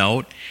coming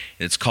out.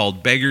 It's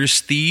called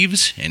Beggars,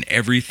 Thieves, and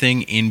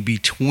Everything in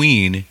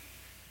Between.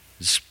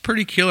 It's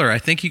pretty killer. I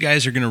think you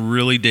guys are going to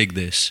really dig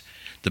this.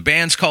 The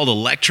band's called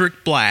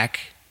Electric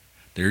Black.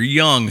 They're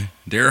young,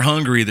 they're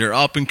hungry, they're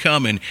up and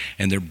coming,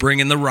 and they're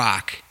bringing the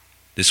rock.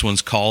 This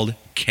one's called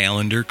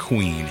Calendar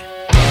Queen.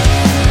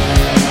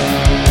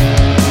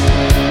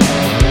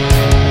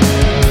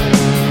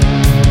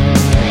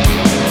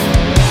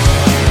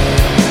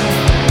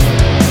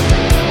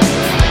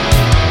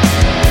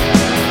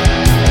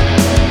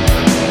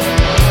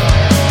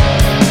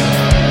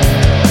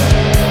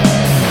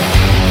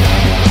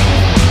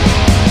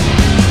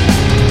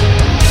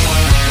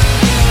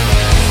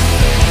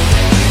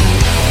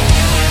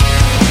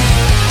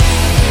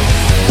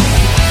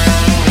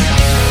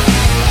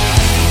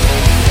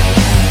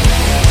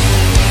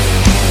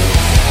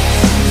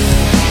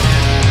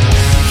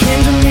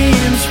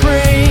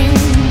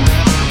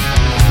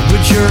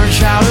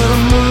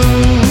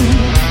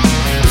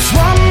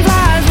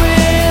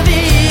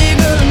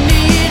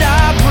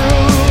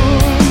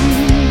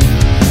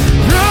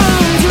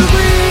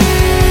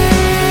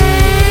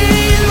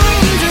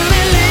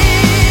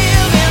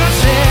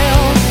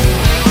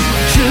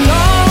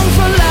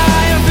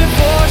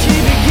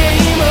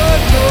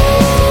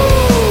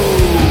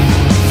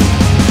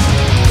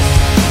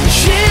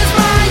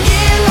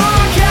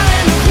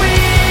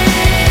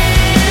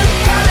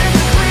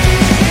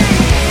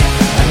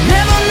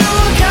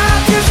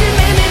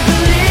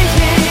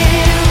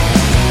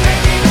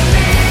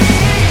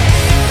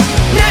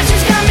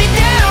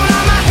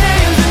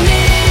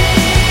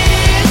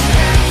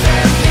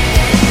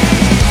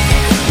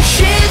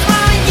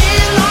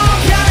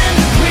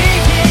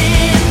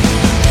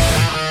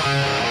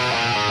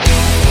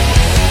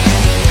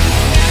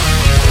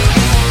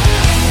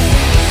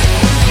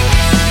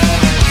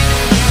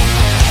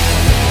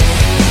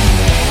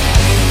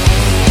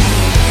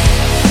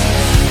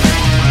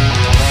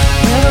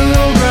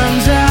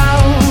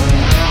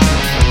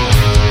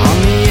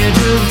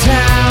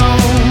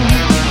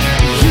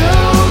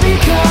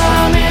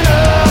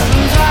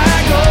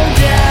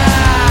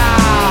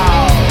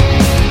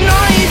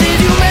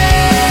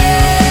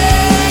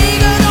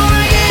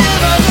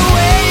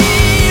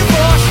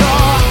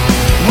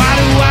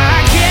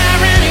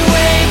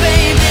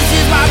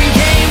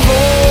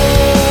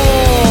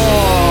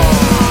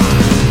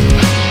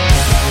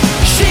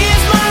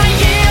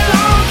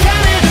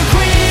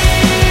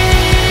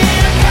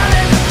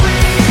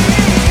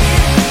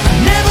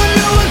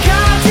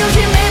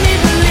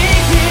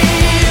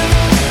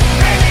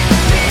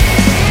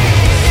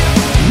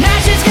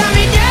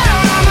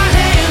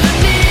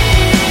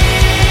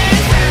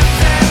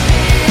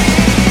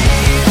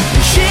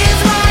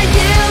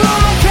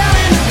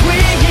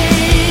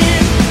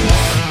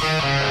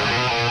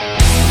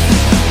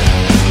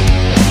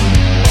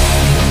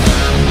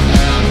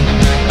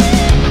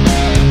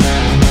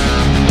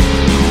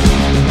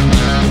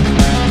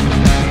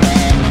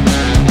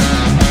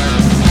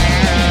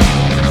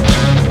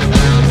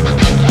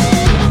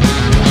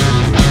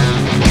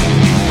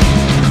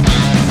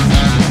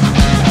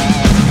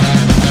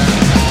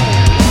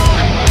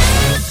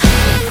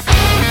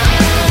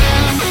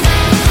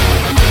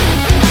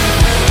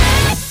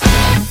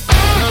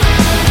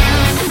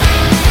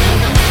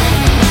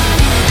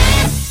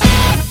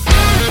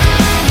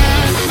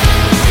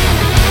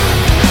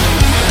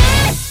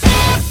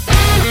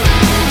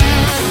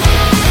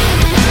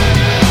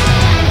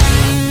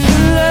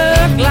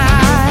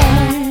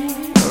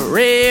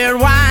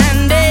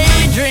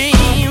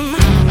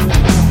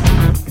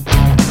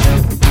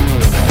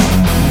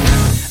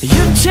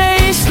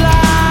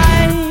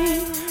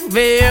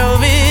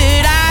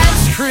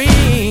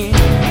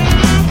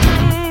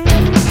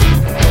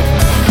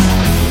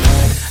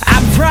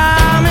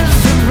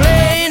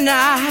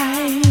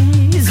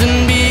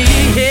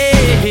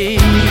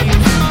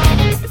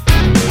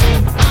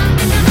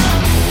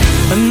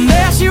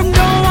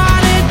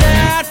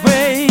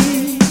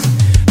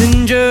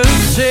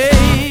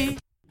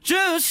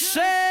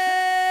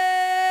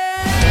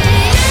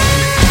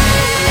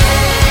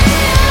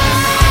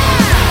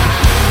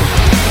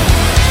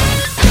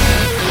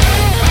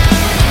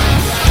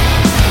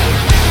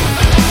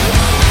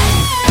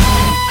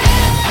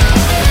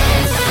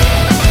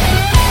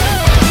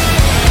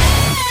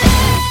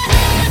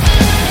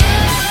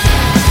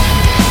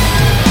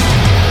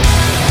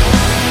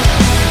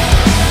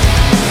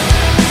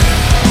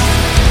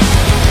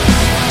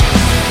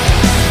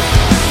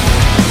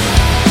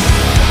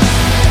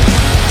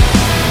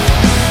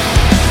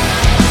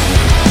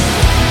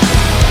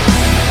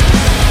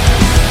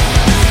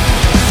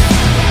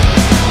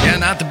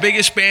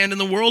 biggest band in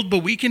the world, but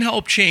we can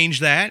help change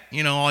that.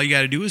 You know, all you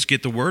got to do is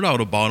get the word out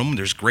about them.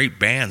 There's great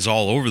bands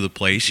all over the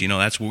place. You know,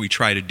 that's what we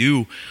try to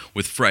do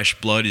with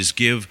Fresh Blood, is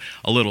give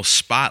a little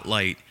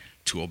spotlight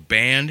to a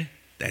band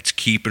that's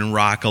keeping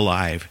rock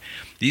alive.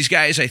 These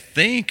guys, I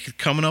think,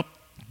 coming up,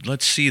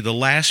 let's see, the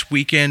last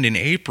weekend in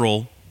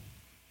April,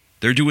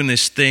 they're doing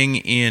this thing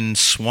in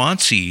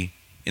Swansea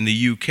in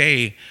the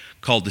UK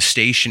called the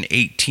Station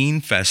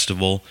 18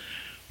 Festival.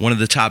 One of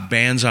the top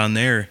bands on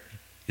there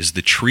is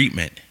The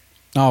Treatment.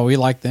 Oh, we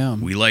like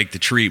them. We like The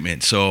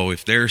Treatment. So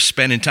if they're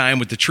spending time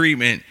with The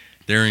Treatment,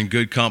 they're in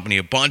good company.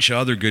 A bunch of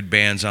other good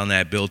bands on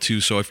that bill,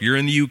 too. So if you're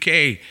in the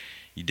UK,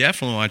 you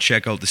definitely want to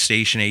check out the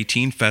Station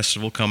 18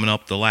 Festival coming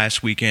up the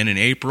last weekend in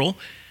April.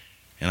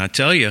 And I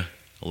tell you,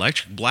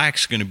 Electric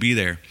Black's going to be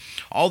there.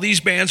 All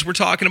these bands we're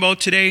talking about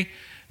today,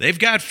 they've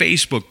got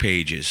Facebook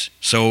pages.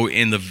 So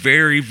in the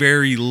very,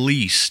 very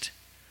least,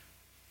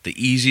 the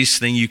easiest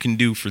thing you can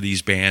do for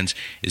these bands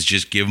is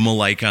just give them a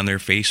like on their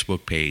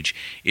Facebook page.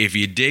 If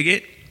you dig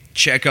it,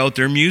 check out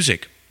their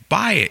music.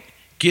 Buy it.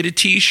 Get a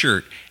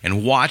t-shirt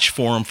and watch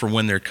for them for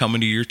when they're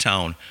coming to your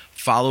town.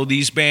 Follow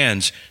these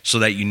bands so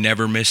that you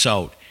never miss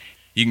out.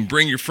 You can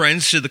bring your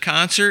friends to the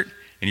concert,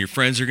 and your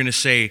friends are going to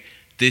say,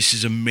 "This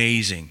is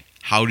amazing.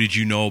 How did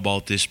you know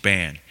about this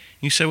band?"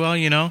 You say, "Well,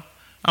 you know,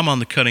 I'm on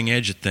the cutting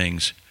edge of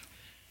things.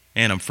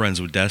 And I'm friends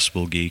with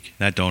Decibel Geek.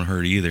 That don't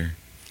hurt either."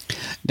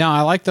 No,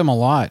 I like them a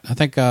lot. I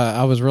think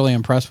I was really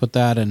impressed with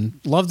that and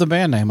love the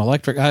band name,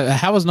 Electric.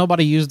 How has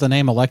nobody used the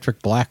name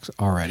Electric Black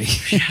already?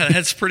 Yeah,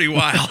 that's pretty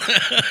wild.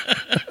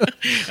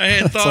 I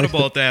hadn't thought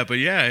about that, but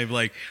yeah, I'm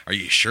like, are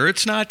you sure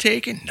it's not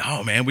taken?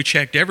 No, man, we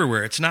checked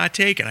everywhere. It's not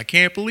taken. I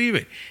can't believe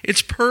it.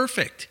 It's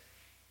perfect.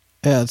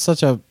 Yeah, it's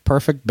such a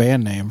perfect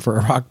band name for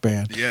a rock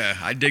band. Yeah,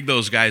 I dig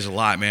those guys a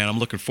lot, man. I'm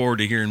looking forward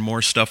to hearing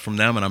more stuff from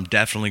them, and I'm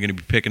definitely going to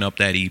be picking up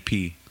that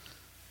EP.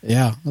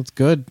 Yeah, that's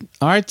good.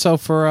 All right, so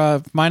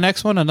for my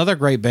next one, another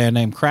great band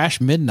name, Crash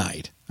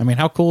Midnight. I mean,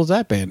 how cool is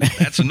that band name?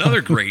 That's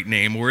another great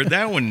name. Where'd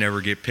that one never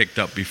get picked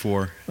up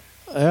before?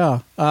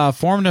 Yeah.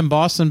 Formed in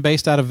Boston,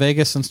 based out of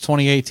Vegas since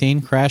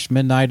 2018, Crash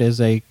Midnight is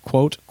a,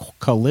 quote,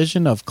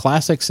 collision of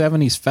classic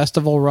 70s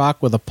festival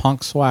rock with a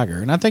punk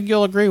swagger. And I think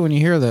you'll agree when you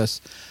hear this.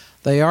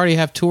 They already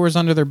have tours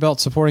under their belt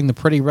supporting the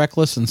Pretty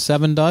Reckless and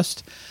Seven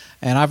Dust.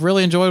 And I've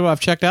really enjoyed what I've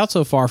checked out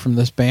so far from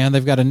this band.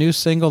 They've got a new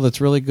single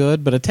that's really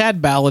good, but a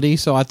tad ballady,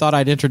 so I thought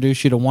I'd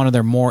introduce you to one of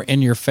their more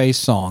in-your-face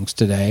songs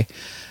today.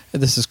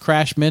 This is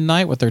Crash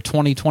Midnight with their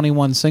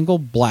 2021 single,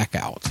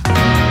 Blackout.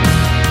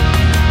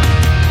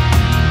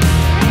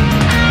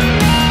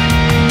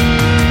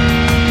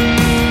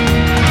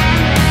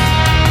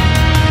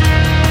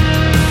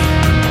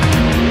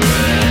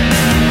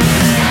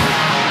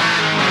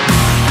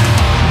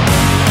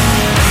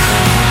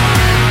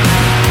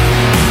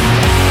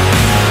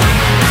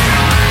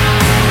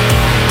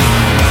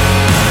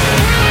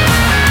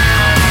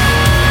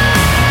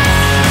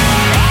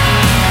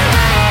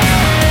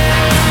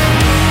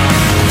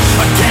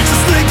 Can't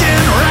just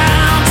sneaking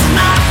around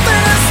tonight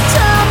this time.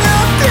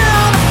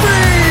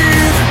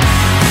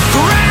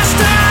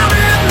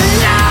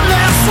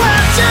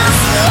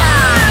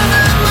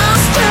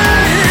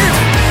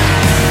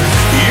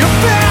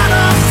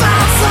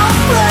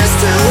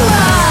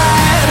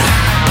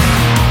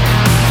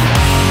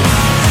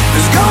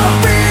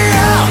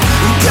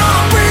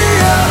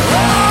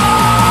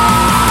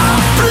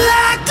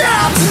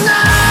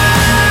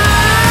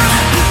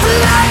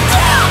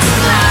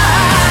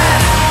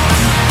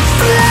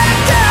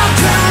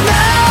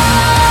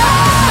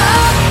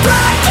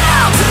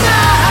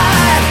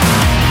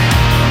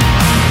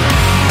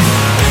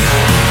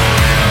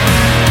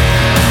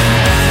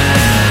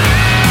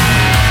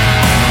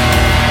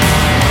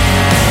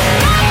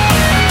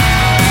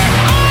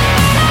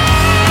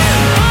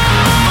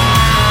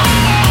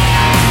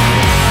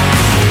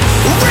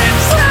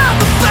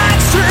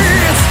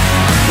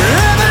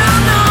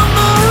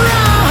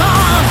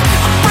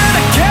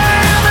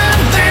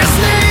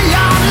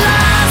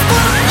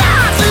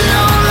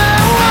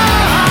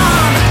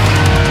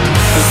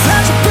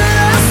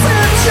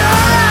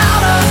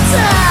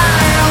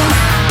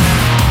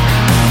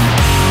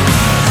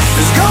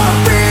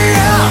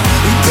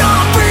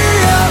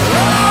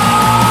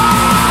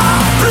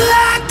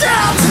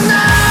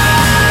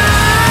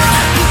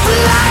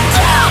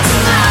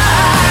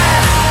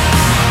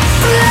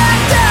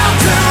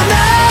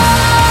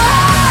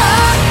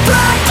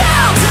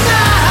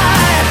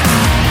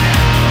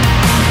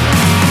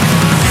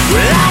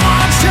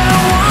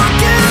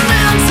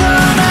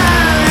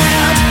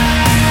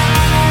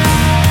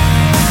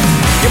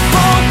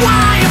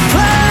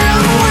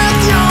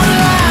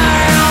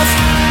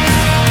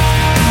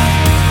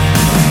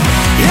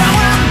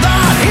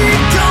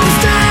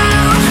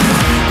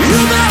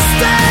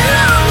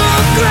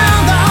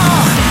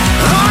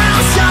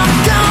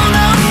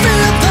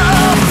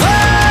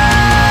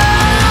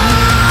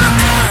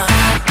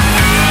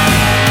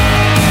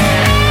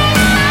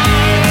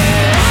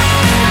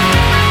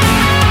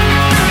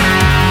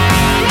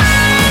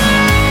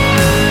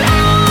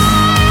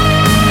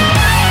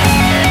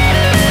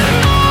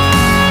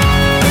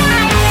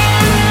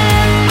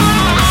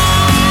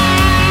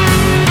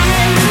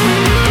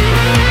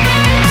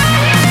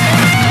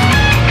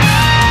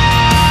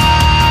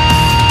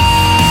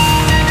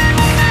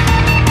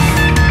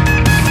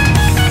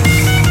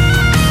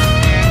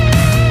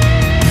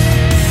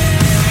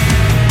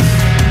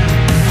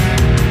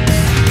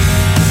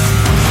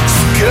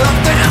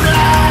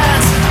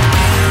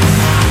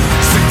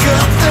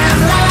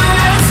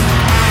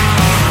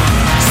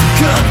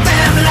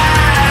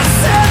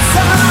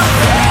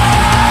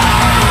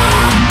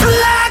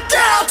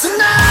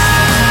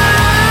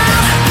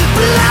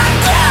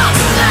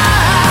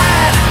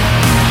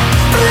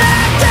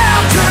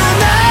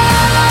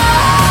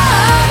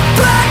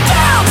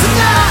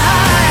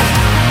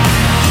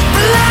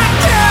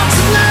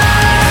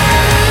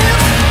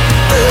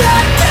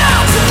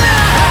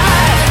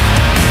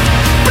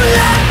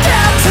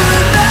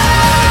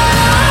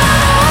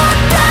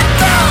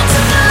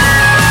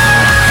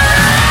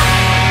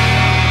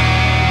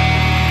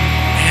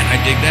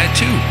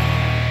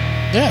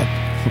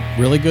 Yeah,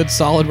 really good,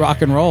 solid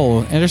rock and roll.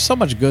 And there's so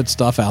much good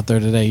stuff out there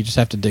today. You just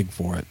have to dig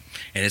for it.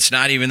 And it's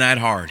not even that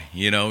hard,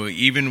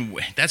 even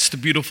that's the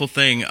beautiful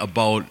thing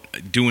about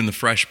doing the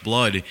Fresh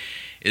Blood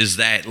is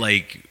that,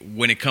 like,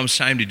 when it comes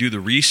time to do the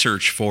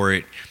research for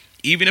it,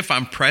 even if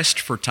I'm pressed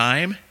for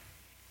time,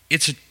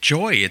 it's a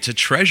joy, it's a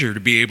treasure to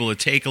be able to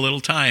take a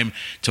little time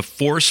to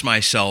force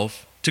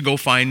myself to go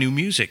find new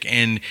music.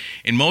 And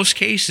in most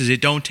cases,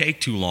 it don't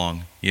take too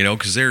long,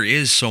 because there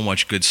is so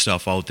much good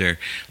stuff out there.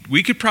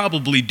 We could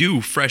probably do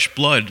Fresh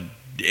Blood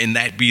and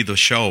that be the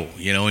show,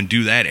 and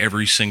do that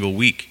every single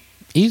week.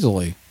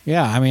 Easily.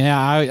 Yeah, I mean,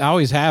 I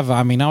always have.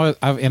 I mean,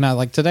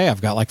 like today,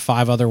 I've got like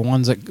 5 other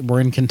ones that were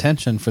in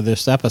contention for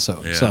this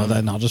episode. Yeah. So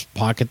then I'll just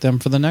pocket them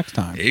for the next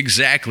time.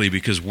 Exactly,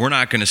 because we're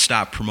not going to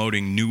stop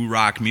promoting new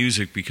rock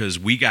music because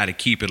we got to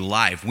keep it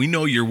alive. We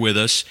know you're with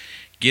us.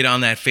 Get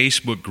on that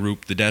Facebook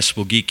group, the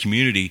Decibel Geek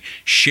community.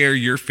 Share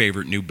your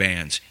favorite new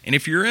bands. And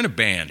if you're in a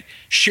band,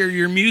 share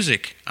your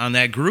music on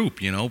that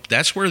group.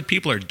 That's where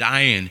people are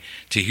dying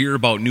to hear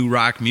about new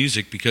rock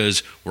music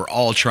because we're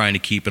all trying to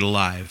keep it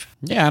alive.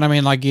 Yeah, and I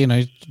mean, like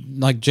Jay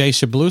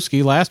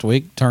Shabluski last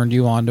week turned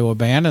you on to a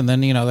band, and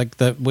then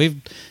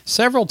we've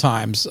several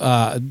times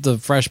the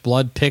Fresh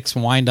Blood picks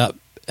wind up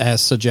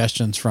as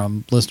suggestions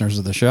from listeners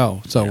of the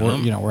show. So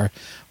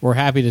we're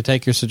happy to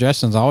take your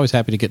suggestions. Always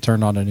happy to get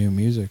turned on to new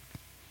music.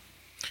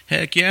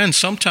 Heck yeah, and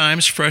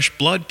sometimes Fresh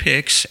Blood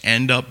picks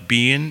end up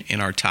being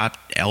in our top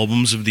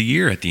albums of the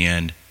year at the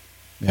end.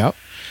 Yep.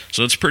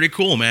 So it's pretty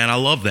cool, man. I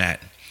love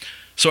that.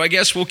 So I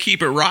guess we'll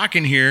keep it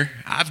rocking here.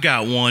 I've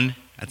got one.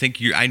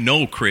 I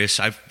know, Chris.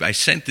 I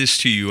sent this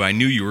to you. I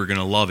knew you were going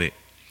to love it.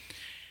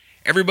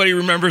 Everybody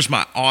remembers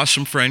my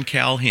awesome friend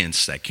Cal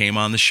Hintz that came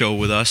on the show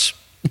with us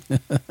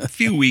a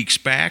few weeks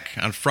back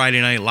on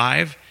Friday Night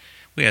Live.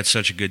 We had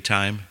such a good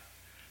time.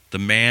 The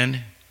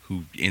man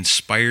who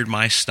inspired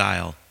my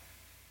style.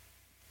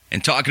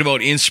 And talking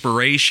about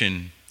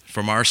inspiration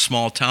from our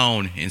small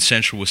town in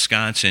central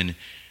Wisconsin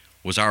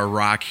was our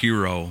rock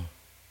hero,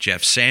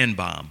 Jeff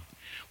Sandbaum.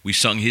 We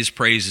sung his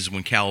praises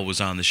when Cal was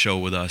on the show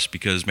with us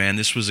because, man,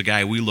 this was a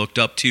guy we looked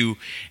up to,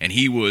 and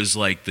he was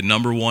like the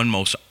number one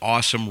most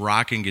awesome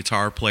rock and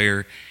guitar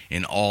player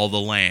in all the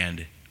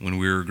land when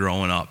we were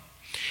growing up.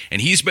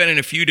 And he's been in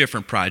a few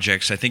different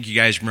projects. I think you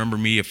guys remember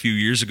me a few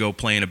years ago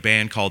playing a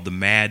band called the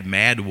Mad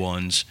Mad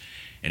Ones,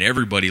 and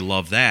everybody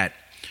loved that.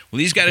 Well,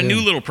 he's got a new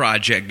little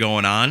project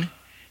going on,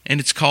 and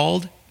it's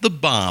called the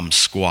Bomb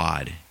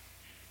Squad.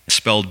 It's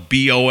spelled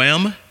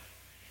B-O-M. And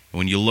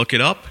when you look it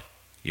up,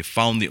 you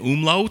found the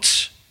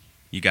umlauts,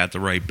 you got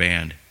the right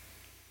band.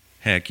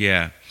 Heck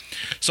yeah.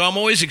 So I'm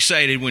always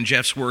excited when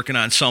Jeff's working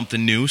on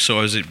something new, so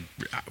I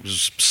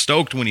was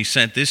stoked when he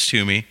sent this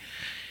to me.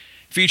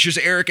 It features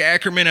Eric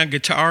Ackerman on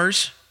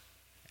guitars,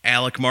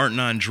 Alec Martin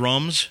on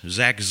drums,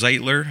 Zach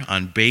Zeitler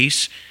on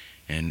bass,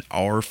 and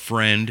our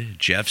friend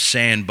Jeff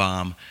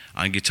Sandbaum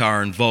on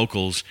guitar and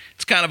vocals.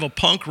 It's kind of a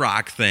punk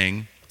rock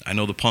thing. I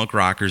know the punk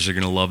rockers are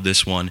going to love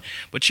this one.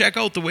 But check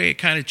out the way it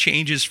kind of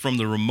changes from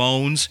the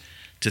Ramones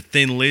to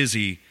Thin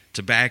Lizzy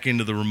to back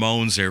into the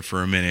Ramones there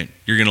for a minute.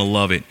 You're going to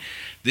love it.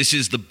 This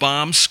is the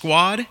Bomb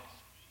Squad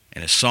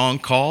and a song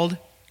called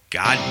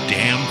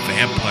Goddamn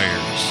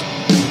Vampires.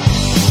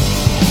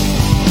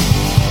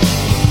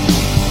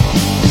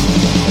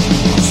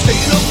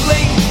 Staying up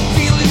late,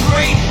 feeling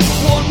great.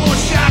 One more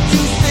shot to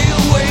stay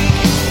awake.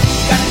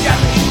 Got a job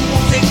that you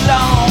won't take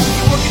long.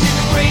 You're working in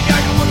the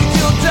graveyard, you're working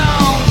till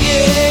dawn.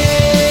 Yeah,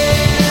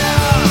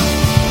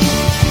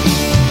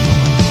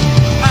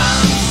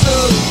 I'm so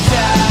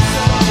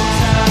tired.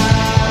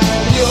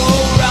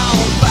 You're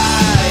on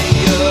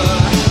fire.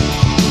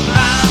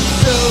 I'm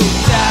so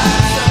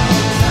tired.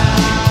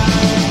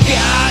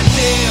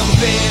 Goddamn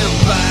vampire.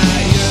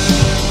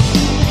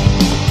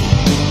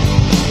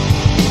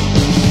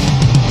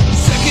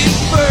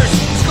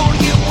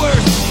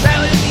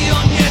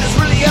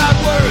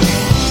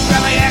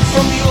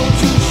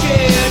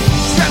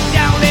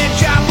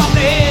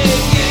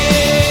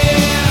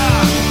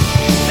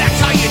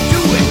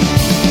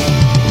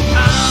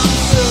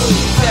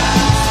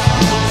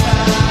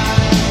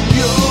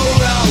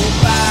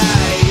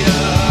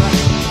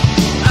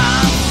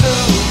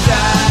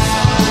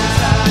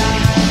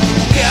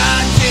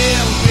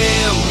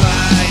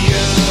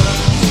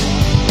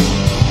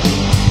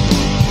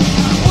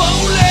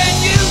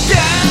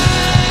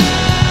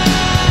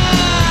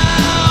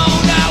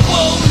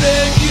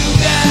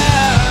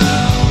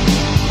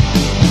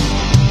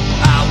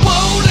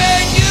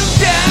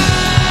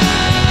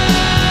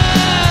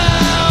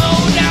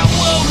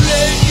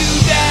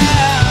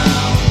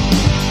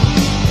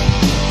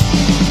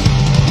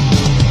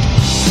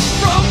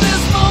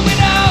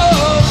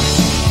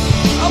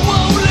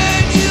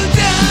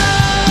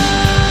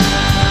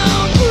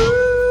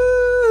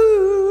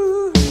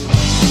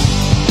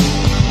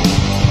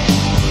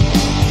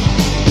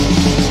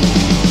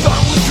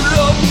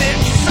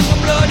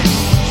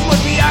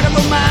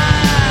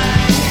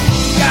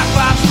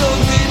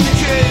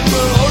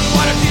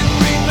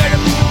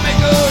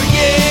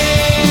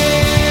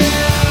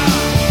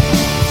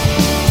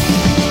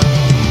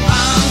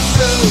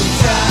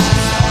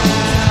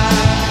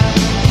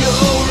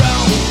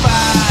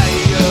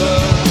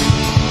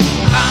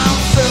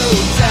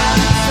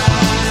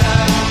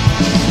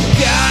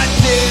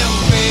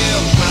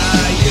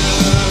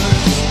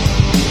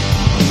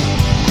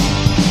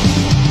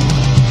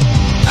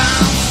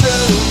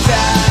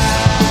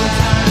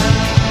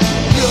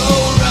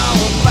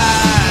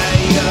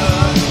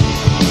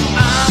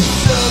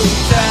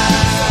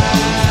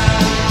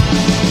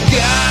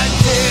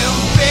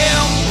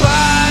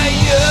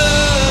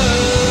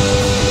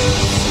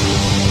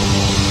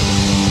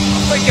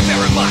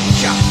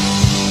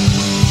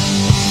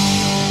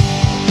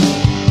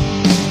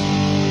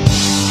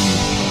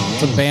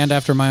 It's a band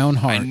after my own I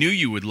heart. knew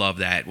you would love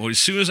that. Well, as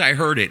soon as I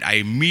heard it, I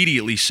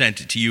immediately sent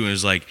it to you and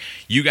was like,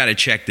 you got to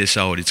check this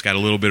out. It's got a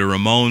little bit of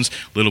Ramones,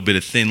 a little bit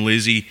of Thin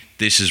Lizzy.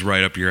 This is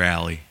right up your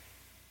alley.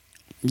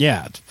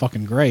 Yeah, it's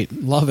fucking great.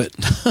 Love it.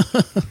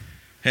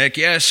 Heck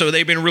yeah. So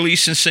they've been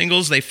releasing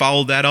singles. They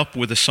followed that up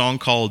with a song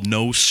called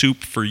No Soup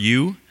for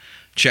You.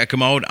 Check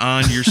them out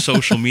on your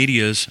social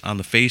medias, on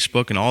the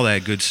Facebook and all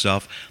that good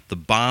stuff. The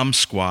Bomb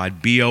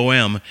Squad,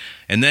 BOM.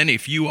 And then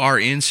if you are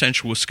in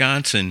central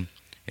Wisconsin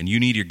and you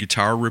need your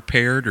guitar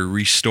repaired or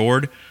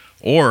restored,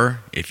 or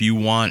if you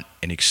want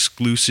an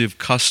exclusive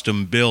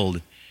custom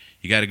build,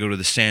 you got to go to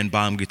the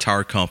Sandbomb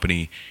Guitar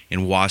Company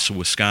in Wausau,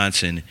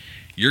 Wisconsin.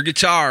 Your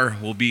guitar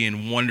will be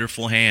in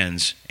wonderful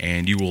hands,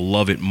 and you will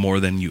love it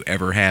more than you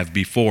ever have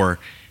before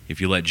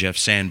if you let Jeff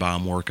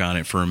Sandbaum work on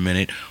it for a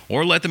minute,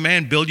 or let the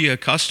man build you a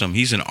custom.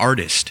 He's an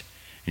artist,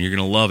 and you're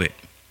going to love it.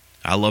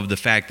 I love the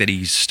fact that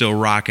he's still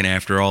rocking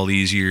after all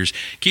these years.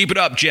 Keep it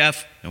up,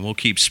 Jeff, and we'll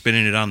keep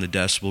spinning it on the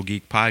Decibel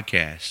Geek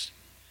podcast.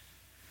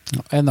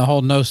 And the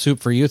whole No Soup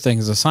for You thing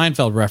is a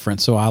Seinfeld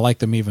reference, so I like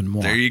them even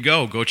more. There you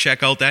go. Go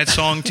check out that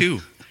song,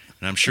 too.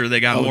 And I'm sure they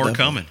got more definitely.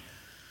 coming.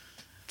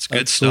 It's good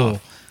That's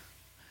stuff. cool.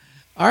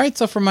 All right,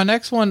 so for my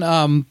next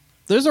one,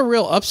 there's a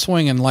real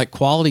upswing in like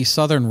quality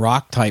Southern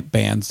rock type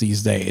bands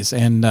these days,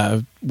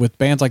 and with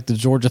bands like the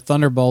Georgia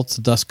Thunderbolts,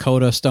 the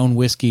Duscota, Stone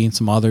Whiskey, and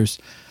some others.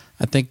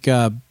 I think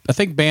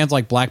bands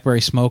like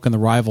Blackberry Smoke and the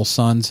Rival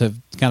Sons have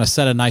kind of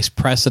set a nice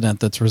precedent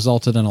that's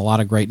resulted in a lot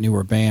of great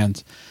newer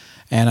bands.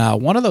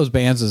 And one of those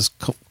bands is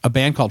a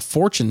band called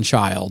Fortune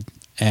Child,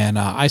 and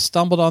I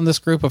stumbled on this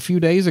group a few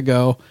days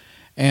ago.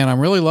 And I'm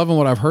really loving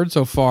what I've heard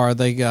so far.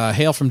 They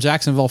hail from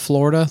Jacksonville,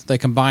 Florida. They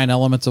combine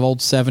elements of old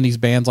 70s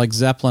bands like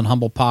Zeppelin,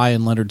 Humble Pie,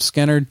 and Leonard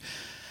Skinner.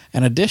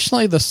 And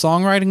additionally, the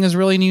songwriting is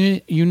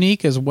really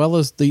unique, as well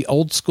as the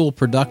old school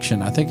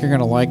production. I think you're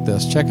going to like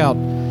this. Check out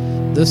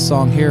this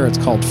song here. It's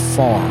called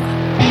Far.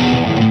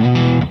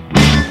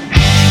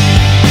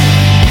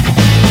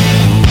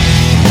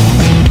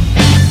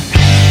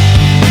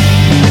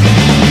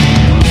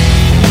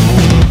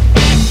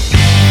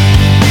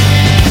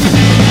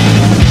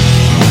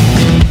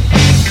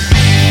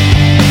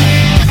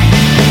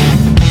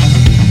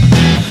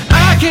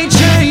 I can't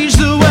change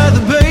the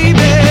weather, baby,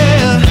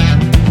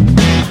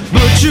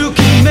 but you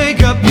can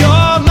make up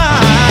your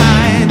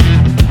mind.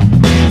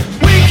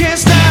 We can't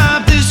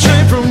stop this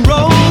train from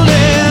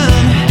rolling,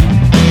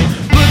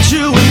 but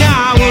you and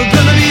I, we're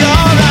gonna be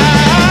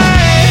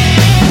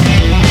alright.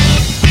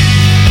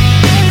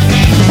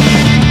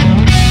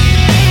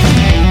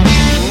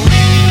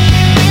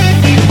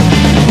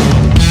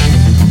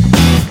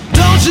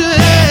 Don't you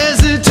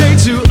hesitate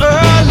too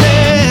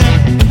early.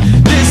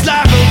 This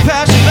life will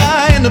pass you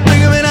by in the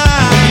blink of an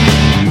eye.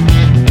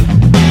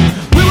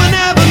 We were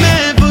never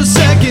meant for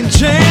second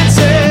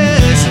chances.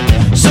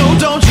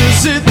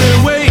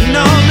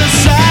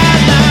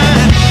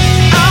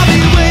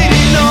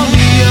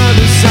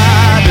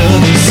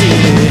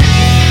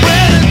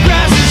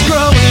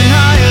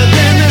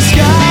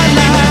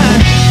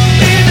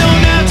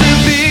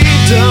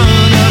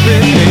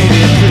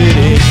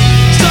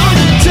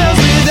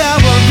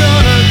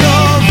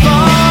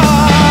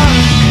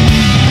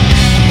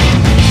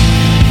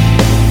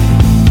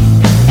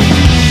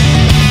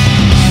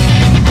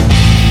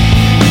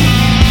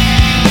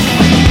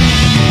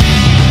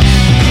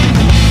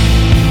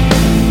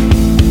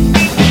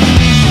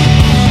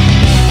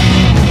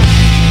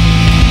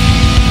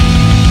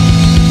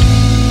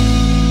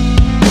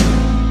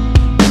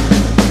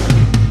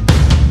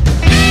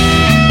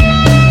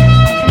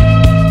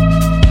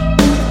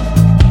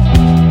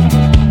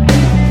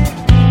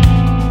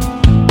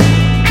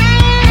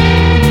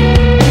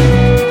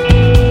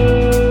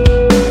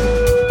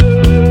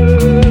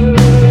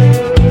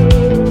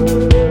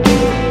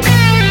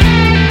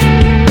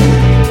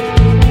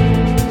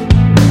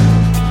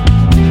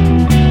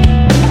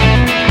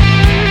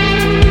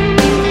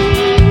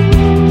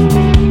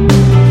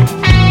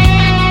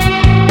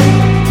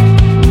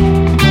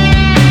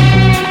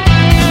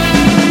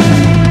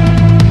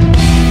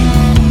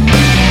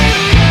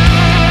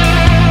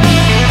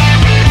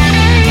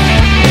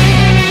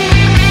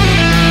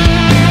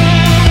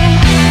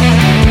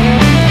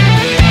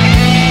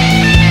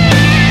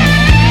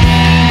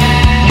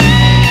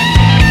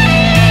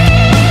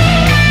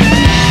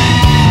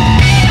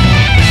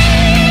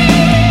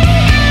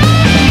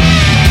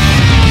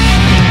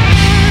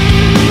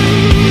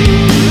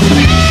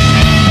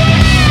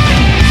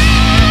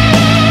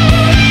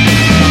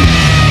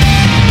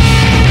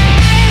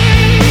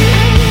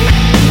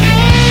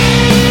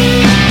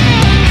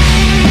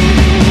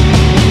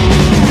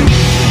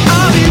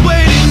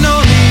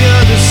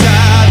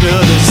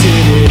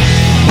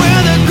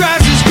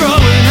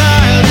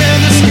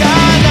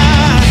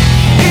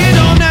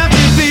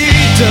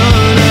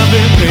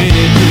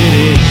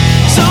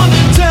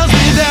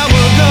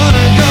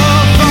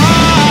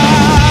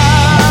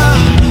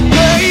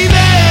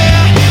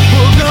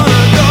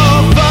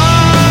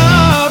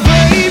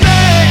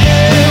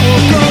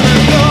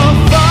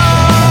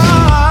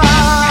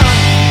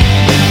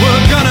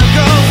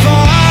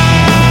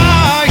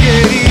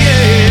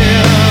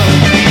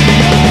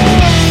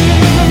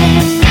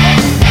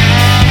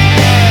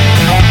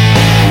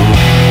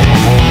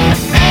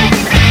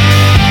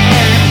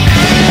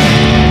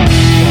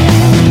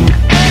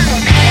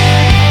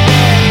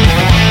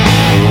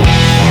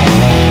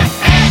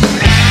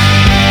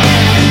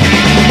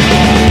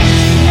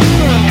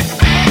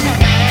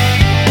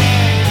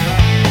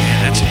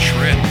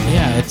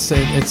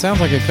 sounds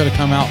like it could have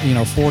come out,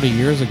 40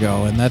 years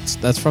ago, and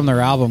that's from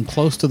their album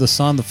Close to the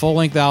Sun. The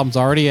full-length album's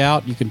already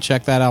out. You can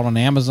check that out on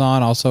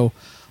Amazon. Also,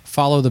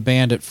 follow the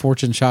band at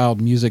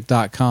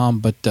fortunechildmusic.com.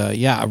 But,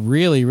 I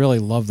really, really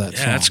love that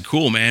song. Yeah, that's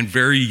cool, man.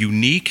 Very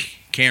unique.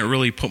 Can't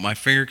really put my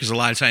finger, because a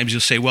lot of times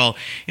you'll say, well,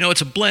 it's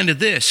a blend of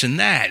this and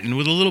that, and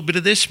with a little bit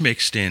of this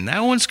mixed in.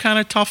 That one's kind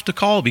of tough to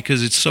call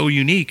because it's so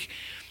unique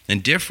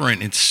and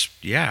different.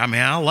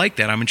 I like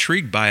that. I'm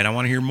intrigued by it. I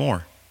want to hear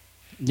more.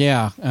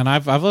 Yeah, and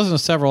I've listened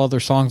to several other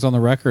songs on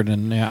the record,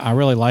 and I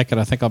really like it.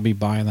 I think I'll be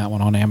buying that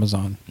one on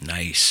Amazon.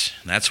 Nice.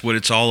 That's what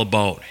it's all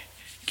about,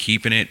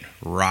 keeping it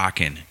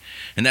rocking.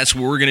 And that's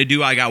what we're going to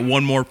do. I got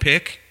one more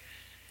pick,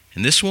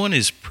 and this one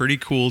is pretty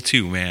cool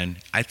too, man.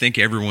 I think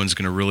everyone's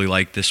going to really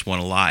like this one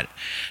a lot.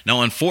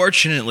 Now,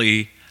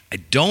 unfortunately, I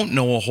don't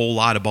know a whole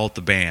lot about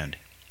the band.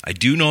 I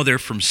do know they're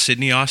from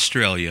Sydney,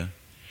 Australia,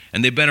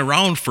 and they've been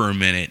around for a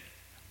minute,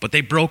 but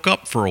they broke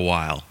up for a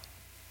while.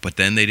 But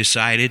then they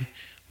decided,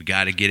 we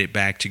got to get it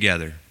back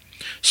together.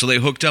 So they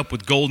hooked up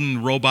with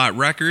Golden Robot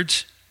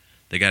Records.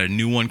 They got a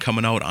new one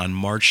coming out on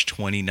March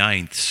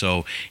 29th.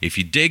 So if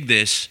you dig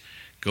this,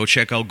 go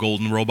check out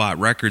Golden Robot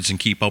Records and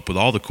keep up with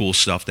all the cool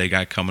stuff they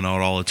got coming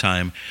out all the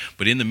time.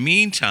 But in the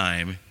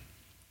meantime,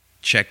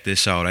 check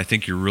this out. I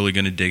think you're really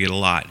going to dig it a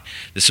lot.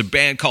 This is a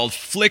band called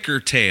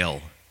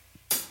Flickertail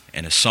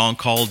and a song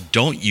called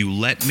Don't You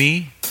Let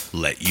Me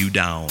Let You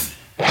Down.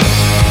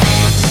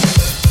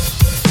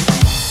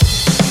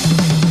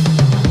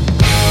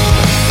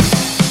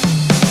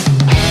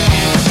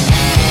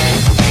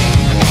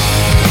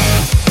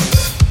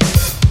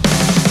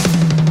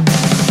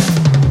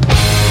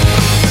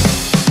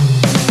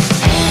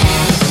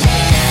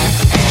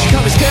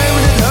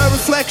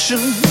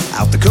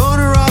 Out the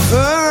corner of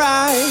her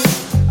eye,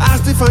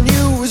 asked if I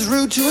knew it was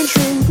rude to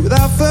intrude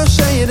without first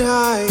saying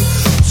hi.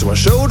 So I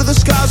showed her the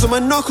scars on my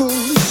knuckles,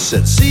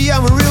 said, see,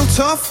 I'm a real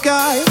tough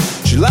guy.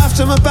 She laughed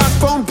and my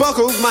backbone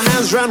buckled, my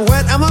hands ran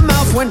wet and my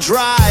mouth went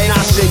dry. And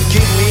I said,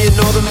 give me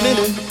another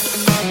minute,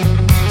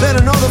 then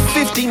another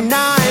 59.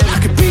 I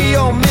could be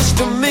your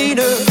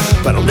misdemeanor,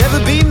 but I'll never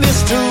be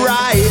Mr.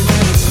 Right.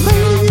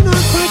 Maybe you're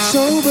not quite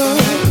sober,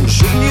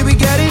 shouldn't you be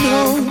getting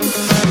home?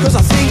 Cause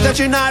I think that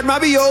your night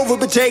might be over,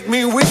 but take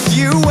me with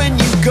you when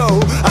you go.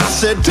 I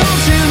said,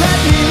 don't you let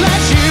me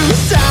let you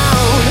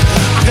down.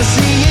 I can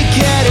see you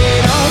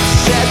getting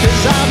upset,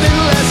 cause I've been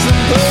less than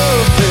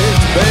perfect,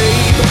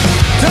 babe.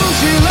 Don't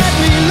you let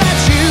me let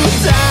you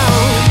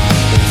down.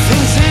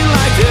 Things seem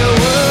like they're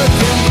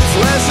working, but it's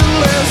less and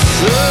less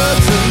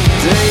certain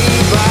day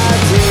by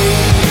day.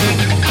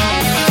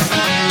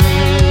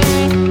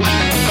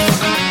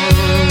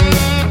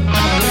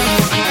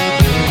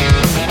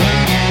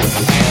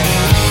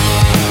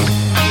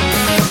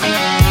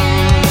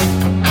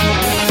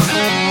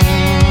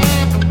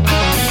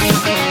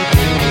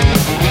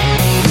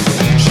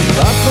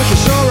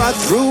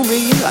 Through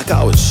me like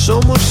I was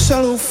so much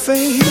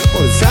cellophane,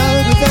 or a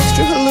salad with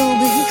extra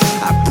halloumi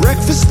at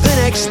breakfast the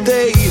next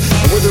day.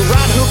 And with a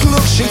right hook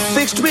look she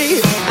fixed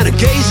me, and her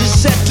gaze is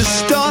set to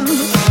stun,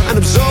 and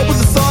absorbed with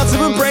the thoughts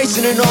of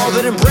embracing and all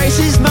that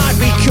embraces might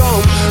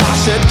become. I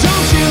said,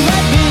 don't you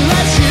let me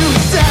let you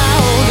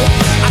down.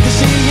 I can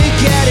see you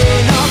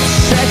getting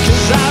upset,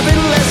 cause I've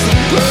been less than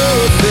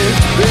perfect,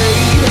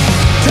 babe.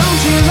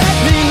 Don't you let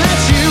me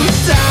let you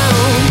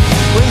down.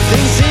 When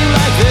things seem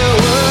like they're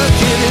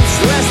working,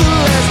 it's less and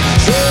less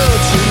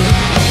certain.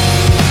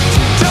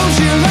 Don't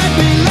you let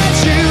me let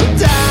you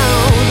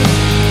down.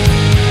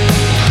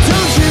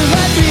 Don't you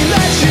let me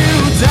let you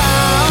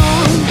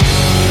down.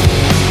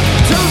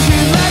 Don't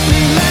you let me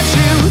let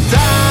you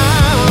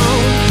down.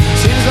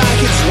 Seems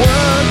like it's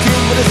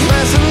working, but it's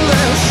less and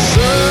less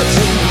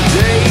certain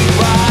day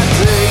by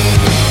day.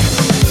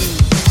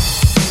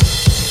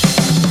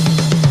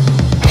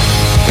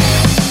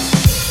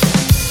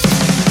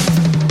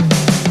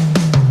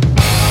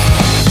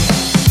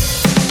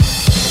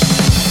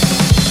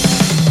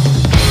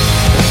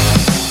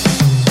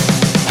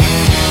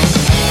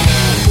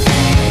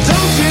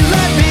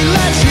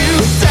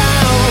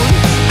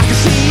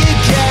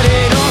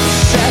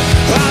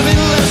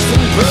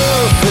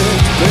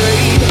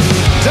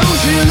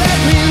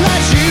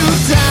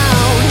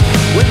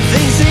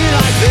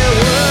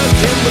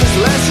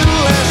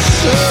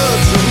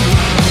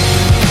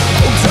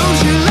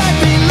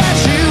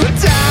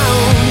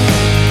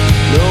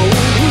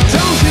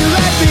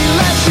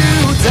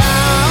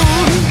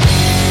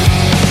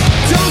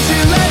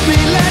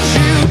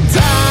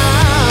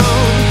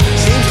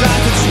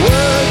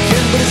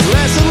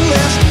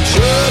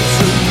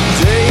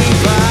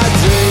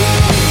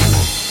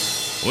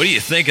 What do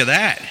you think of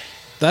that?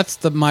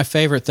 That's my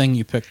favorite thing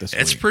you picked this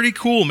week. It's pretty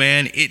cool,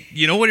 man.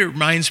 You know what it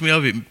reminds me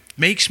of? It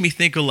makes me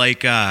think of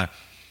like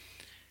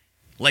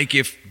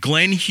if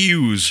Glenn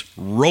Hughes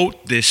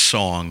wrote this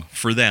song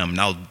for them.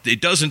 Now,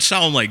 it doesn't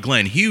sound like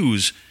Glenn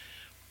Hughes,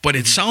 but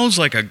it sounds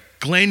like a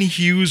Glenn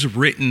Hughes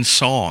written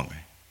song.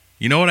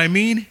 You know what I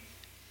mean?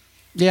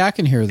 Yeah, I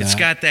can hear that. It's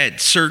got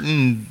that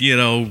certain,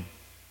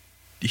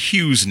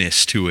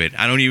 Hughesness to it.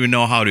 I don't even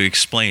know how to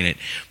explain it.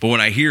 But when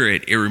I hear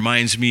it, it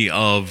reminds me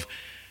of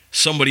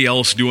somebody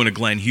else doing a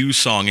Glenn Hughes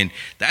song. And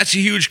that's a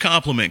huge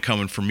compliment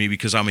coming from me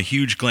because I'm a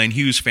huge Glenn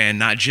Hughes fan,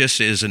 not just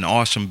as an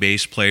awesome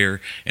bass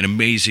player, an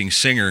amazing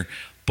singer,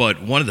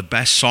 but one of the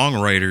best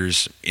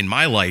songwriters in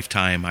my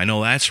lifetime. I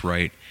know that's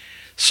right.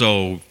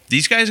 So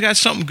these guys got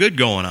something good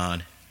going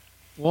on.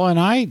 Well, and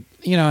I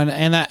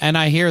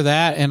hear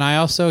that, and I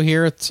also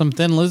hear some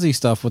Thin Lizzy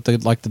stuff with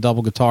the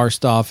double guitar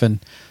stuff, and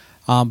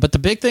but the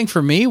big thing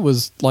for me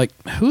was like,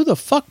 who the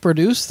fuck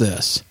produced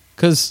this?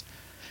 Because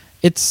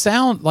it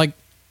sound like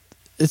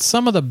it's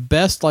some of the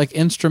best like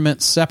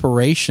instrument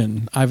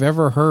separation I've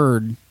ever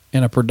heard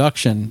in a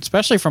production,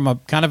 especially from a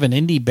kind of an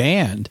indie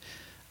band.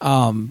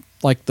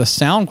 Like the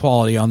sound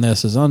quality on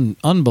this is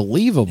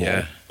unbelievable.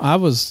 Yeah.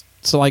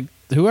 Like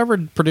whoever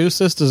produced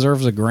this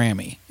deserves a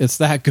Grammy. It's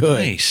that good.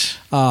 Nice.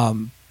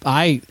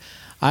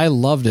 I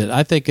loved it.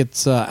 I think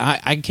it's.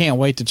 I can't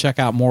wait to check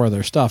out more of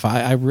their stuff.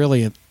 I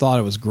really thought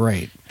it was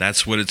great.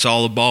 That's what it's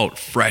all about.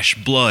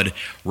 Fresh blood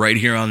right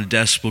here on the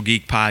Decibel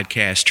Geek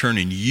podcast,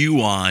 turning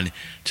you on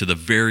to the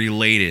very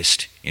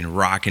latest in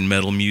rock and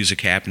metal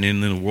music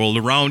happening in the world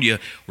around you.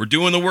 We're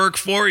doing the work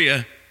for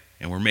you,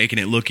 and we're making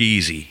it look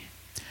easy.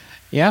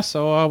 Yeah.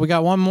 So we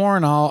got one more,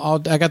 and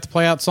I got the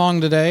play out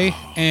song today,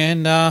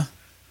 and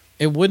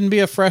it wouldn't be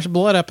a Fresh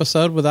Blood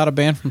episode without a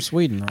band from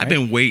Sweden, right? I've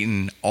been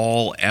waiting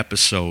all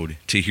episode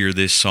to hear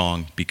this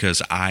song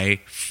because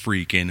I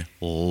freaking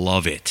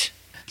love it.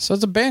 So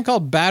it's a band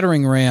called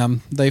Battering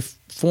Ram. They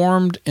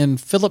formed in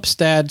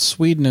Filipstad,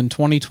 Sweden in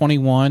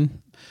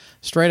 2021.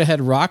 Straight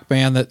ahead rock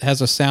band that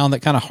has a sound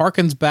that kind of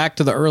harkens back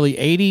to the early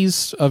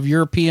 80s of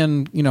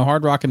European,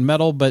 hard rock and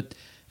metal, but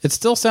it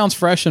still sounds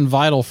fresh and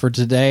vital for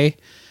today.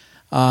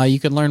 You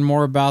can learn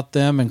more about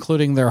them,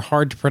 including their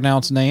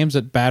hard-to-pronounce names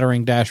at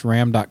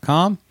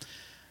battering-ram.com.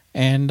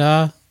 And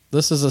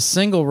this is a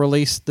single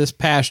released this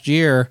past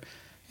year.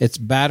 It's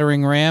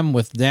Battering Ram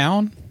with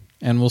Down,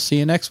 and we'll see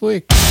you next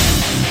week.